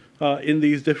in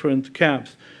these different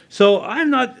camps. So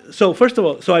first of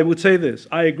all, I would say this.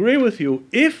 I agree with you.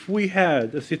 If we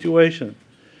had a situation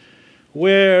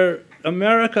where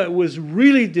America was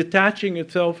really detaching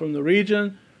itself from the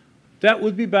region, that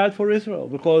would be bad for Israel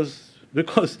because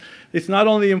it's not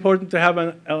only important to have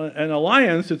an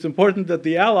alliance, it's important that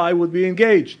the ally would be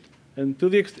engaged. And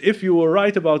if you were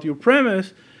right about your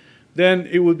premise, then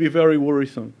it would be very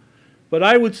worrisome. But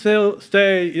I would say,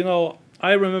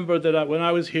 I remember that when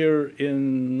I was here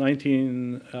in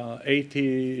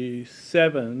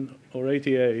 1987 or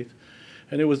 88,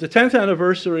 and it was the 10th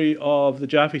anniversary of the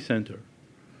Jaffe Center.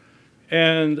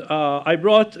 And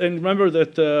and remember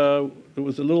that there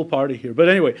was a little party here. But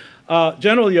anyway,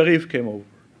 General Yariv came over.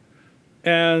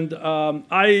 And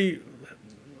I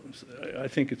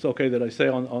think it's okay that I say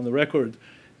on the record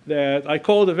that I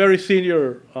called a very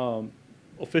senior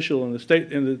official in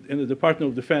the Department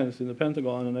of Defense in the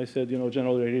Pentagon, and I said,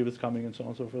 General Yariv is coming, and so on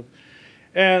and so forth.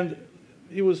 And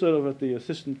he was sort of at the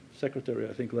assistant secretary,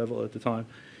 I think, level at the time.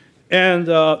 And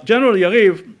General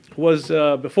Yariv was,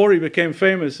 before he became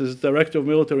famous as Director of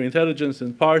Military Intelligence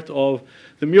and part of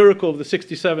the miracle of the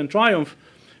 '67 triumph,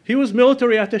 he was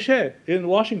military attaché in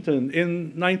Washington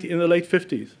in the late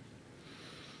 50s.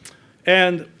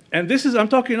 And this is, I'm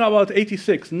talking about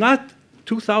 '86, not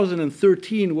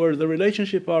 2013, where the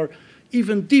relationship are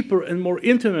even deeper and more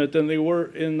intimate than they were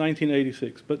in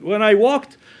 1986. But when I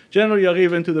walked General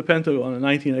Yariv into the Pentagon in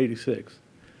 1986,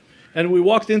 and we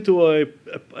walked into a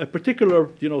particular,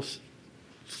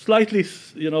 slightly,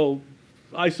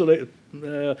 isolated,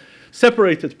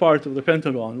 separated part of the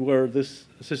Pentagon where this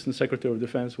Assistant Secretary of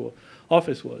Defense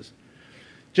office was,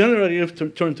 General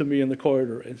Yariv turned to me in the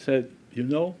corridor and said,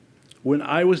 when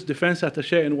I was defense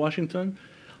attaché in Washington,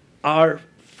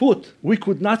 we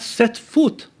could not set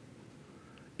foot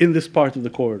in this part of the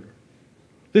corridor.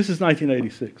 This is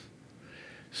 1986.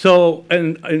 So,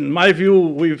 and in my view,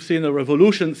 we've seen a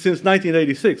revolution since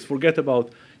 1986. Forget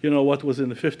about, what was in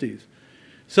the 50s.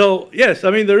 So, yes,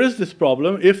 I mean, there is this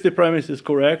problem, if the premise is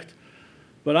correct.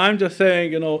 But I'm just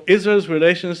saying, Israel's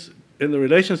relations, and the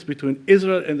relations between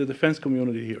Israel and the defense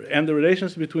community here, and the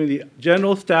relations between the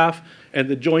general staff and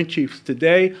the Joint Chiefs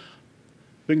today,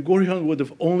 Ben-Gurion would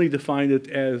have only defined it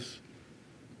as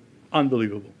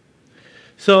unbelievable.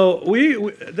 So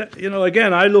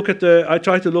again, I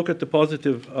try to look at the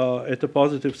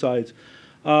positive sides.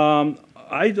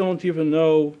 I don't even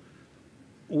know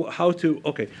how to.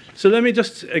 Okay, so let me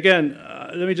just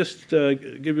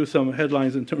give you some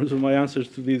headlines in terms of my answers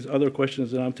to these other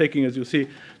questions, and I'm taking, as you see,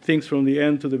 things from the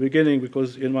end to the beginning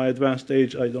because in my advanced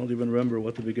age I don't even remember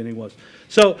what the beginning was.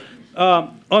 So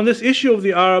on this issue of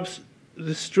the Arabs,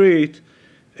 the street,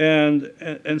 and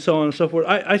so on and so forth,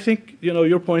 I think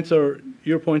your points are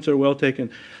well taken.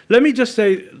 Let me just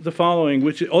say the following,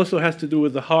 which also has to do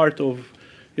with the heart of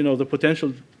the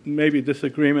potential maybe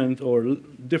disagreement or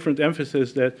different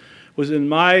emphasis that was in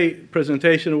my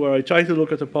presentation, where I tried to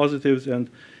look at the positives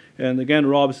and again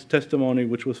Rob's testimony,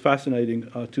 which was fascinating,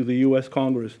 to the U.S.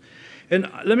 Congress. And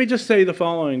let me just say the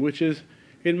following, which is,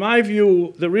 in my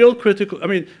view, the real critical. I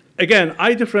mean, again,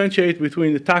 I differentiate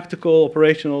between the tactical,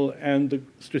 operational, and the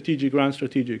strategic, grand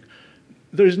strategic.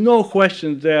 There's no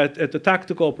question that at the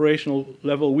tactical, operational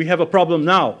level, we have a problem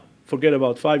now. Forget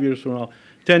about 5 years from now,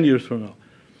 10 years from now.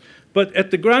 But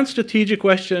at the grand strategic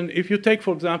question, if you take,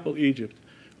 for example, Egypt,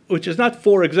 which is not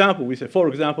for example, we say, for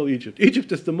example, Egypt.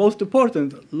 Egypt is the most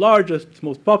important, largest,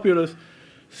 most populous,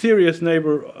 serious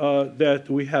neighbor that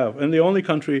we have, and the only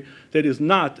country that is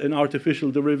not an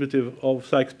artificial derivative of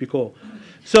Sykes-Picot.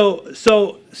 So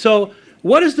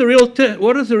what is the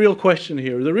real question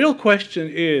here? The real question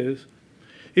is,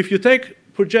 if you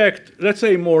project, let's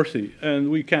say Morsi,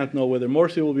 and we can't know whether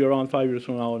Morsi will be around 5 years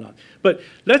from now or not, but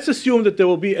let's assume that there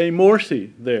will be a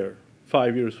Morsi there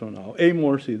 5 years from now, a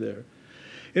Morsi there.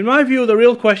 In my view, the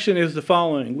real question is the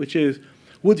following, which is,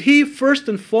 would he first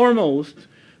and foremost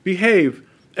behave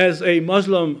as a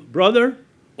Muslim brother,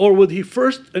 or would he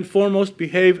first and foremost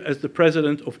behave as the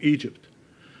president of Egypt?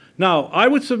 Now, I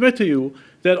would submit to you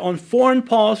that on foreign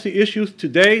policy issues to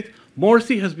date,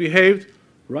 Morsi has behaved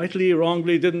rightly,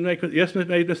 wrongly,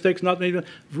 made mistakes, not made,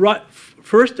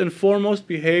 first and foremost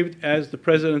behaved as the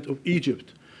president of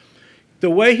Egypt. The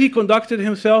way he conducted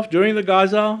himself during the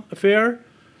Gaza affair,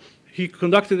 he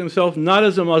conducted himself not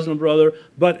as a Muslim brother,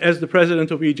 but as the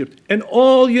president of Egypt. And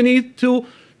all you need to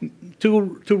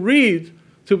read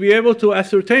to be able to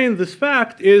ascertain this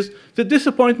fact is the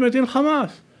disappointment in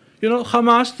Hamas.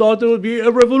 Hamas thought there would be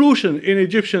a revolution in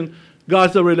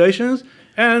Egyptian-Gaza relations,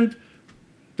 and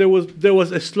there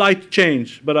was a slight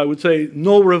change, but I would say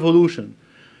no revolution.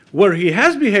 Where he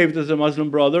has behaved as a Muslim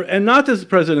brother and not as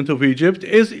president of Egypt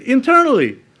is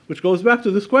internally, which goes back to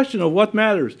this question of what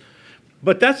matters.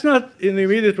 But that's not in the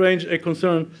immediate range a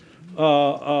concern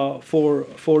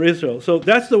for Israel. So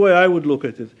that's the way I would look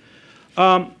at it.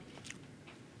 I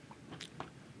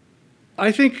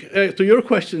think, to your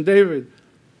question, David,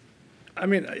 I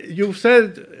mean, you've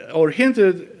said or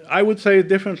hinted, I would say it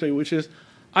differently, which is,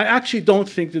 I actually don't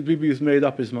think that Bibi has made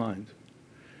up his mind.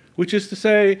 Which is to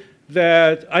say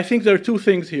that I think there are two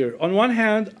things here. On one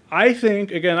hand, I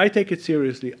think, again, I take it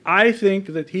seriously, I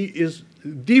think that he is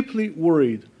deeply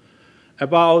worried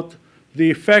about the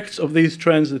effects of these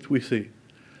trends that we see.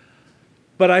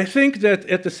 But I think that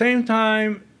at the same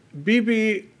time,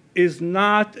 Bibi is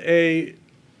not a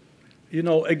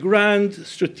grand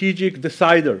strategic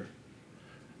decider.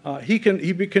 He can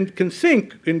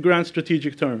think in grand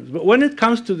strategic terms, but when it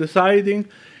comes to deciding,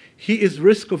 he is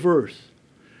risk averse.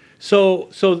 So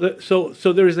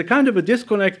there is a kind of a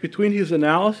disconnect between his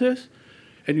analysis,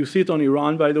 and you see it on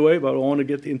Iran, by the way, but I don't want to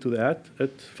get into that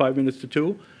at 2 minutes.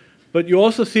 But you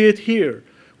also see it here,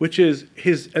 which is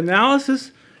his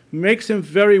analysis makes him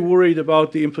very worried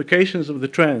about the implications of the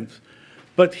trends.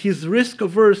 But he's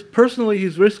risk-averse, personally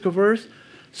he's risk-averse,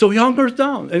 so he hunkers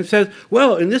down and says,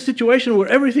 well, in this situation where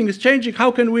everything is changing,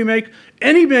 how can we make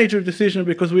any major decision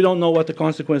because we don't know what the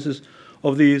consequences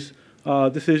of these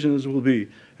decisions will be.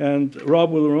 And Rob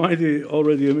will remind you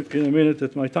already in a minute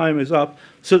that my time is up.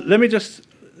 So let me just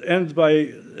end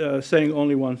by saying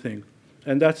only one thing.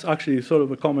 And that's actually sort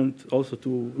of a comment also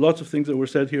to lots of things that were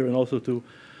said here and also to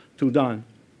Don.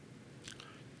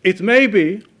 It may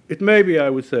be, I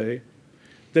would say,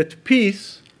 that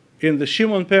peace in the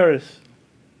Shimon Peres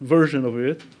version of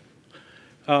it,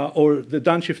 or the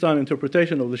Dan Schueftan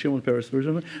interpretation of the Shimon Peres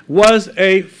version of it, was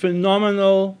a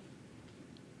phenomenal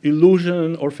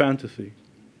illusion or fantasy.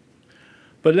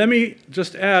 But let me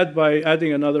just add by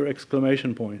adding another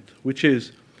exclamation point, which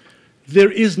is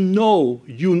there is no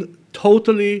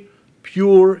totally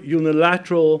pure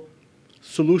unilateral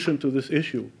solution to this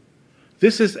issue.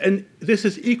 This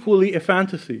is equally a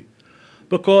fantasy,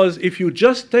 because if you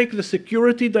just take the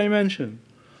security dimension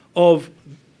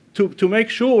to make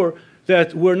sure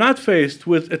that we're not faced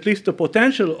with at least the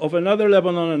potential of another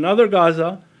Lebanon, another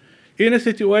Gaza, in a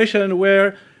situation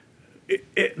where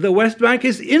the West Bank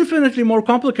is infinitely more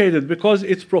complicated because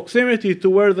its proximity to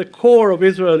where the core of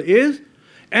Israel is,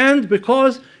 and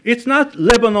because it's not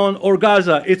Lebanon or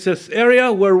Gaza. It's this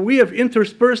area where we have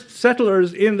interspersed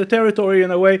settlers in the territory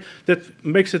in a way that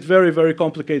makes it very, very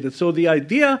complicated. So the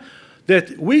idea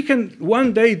that we can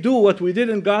one day do what we did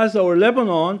in Gaza or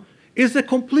Lebanon is a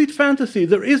complete fantasy.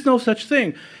 There is no such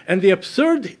thing. And the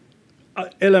absurd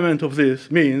element of this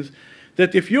means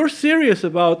that if you're serious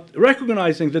about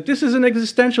recognizing that this is an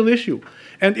existential issue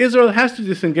and Israel has to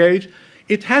disengage,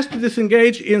 it has to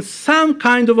disengage in some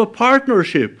kind of a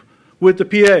partnership with the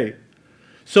PA.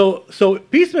 So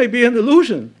peace may be an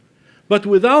illusion, but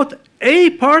without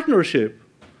a partnership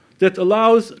that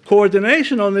allows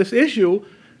coordination on this issue,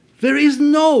 there is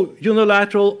no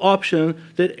unilateral option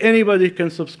that anybody can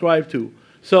subscribe to.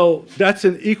 So that's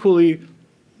an equally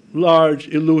large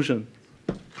illusion.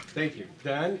 Thank you.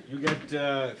 Dan, you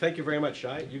get, thank you very much,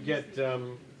 Shai. You get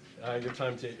your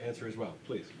time to answer as well,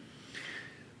 please.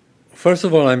 First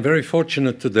of all, I'm very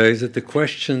fortunate today that the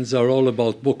questions are all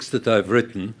about books that I've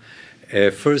written.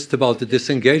 First about the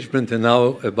disengagement and now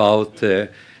about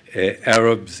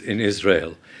Arabs in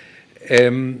Israel.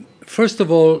 First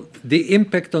of all, the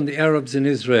impact on the Arabs in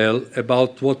Israel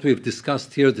about what we've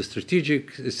discussed here, the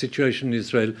strategic situation in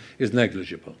Israel, is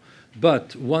negligible.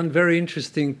 But one very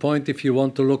interesting point, if you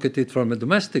want to look at it from a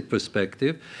domestic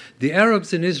perspective, the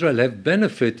Arabs in Israel have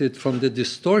benefited from the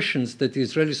distortions that the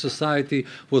Israeli society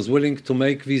was willing to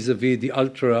make vis-à-vis the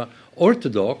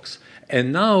ultra-Orthodox,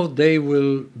 and now they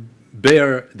will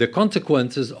bear the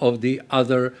consequences of the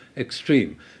other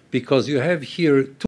extreme. Because you have here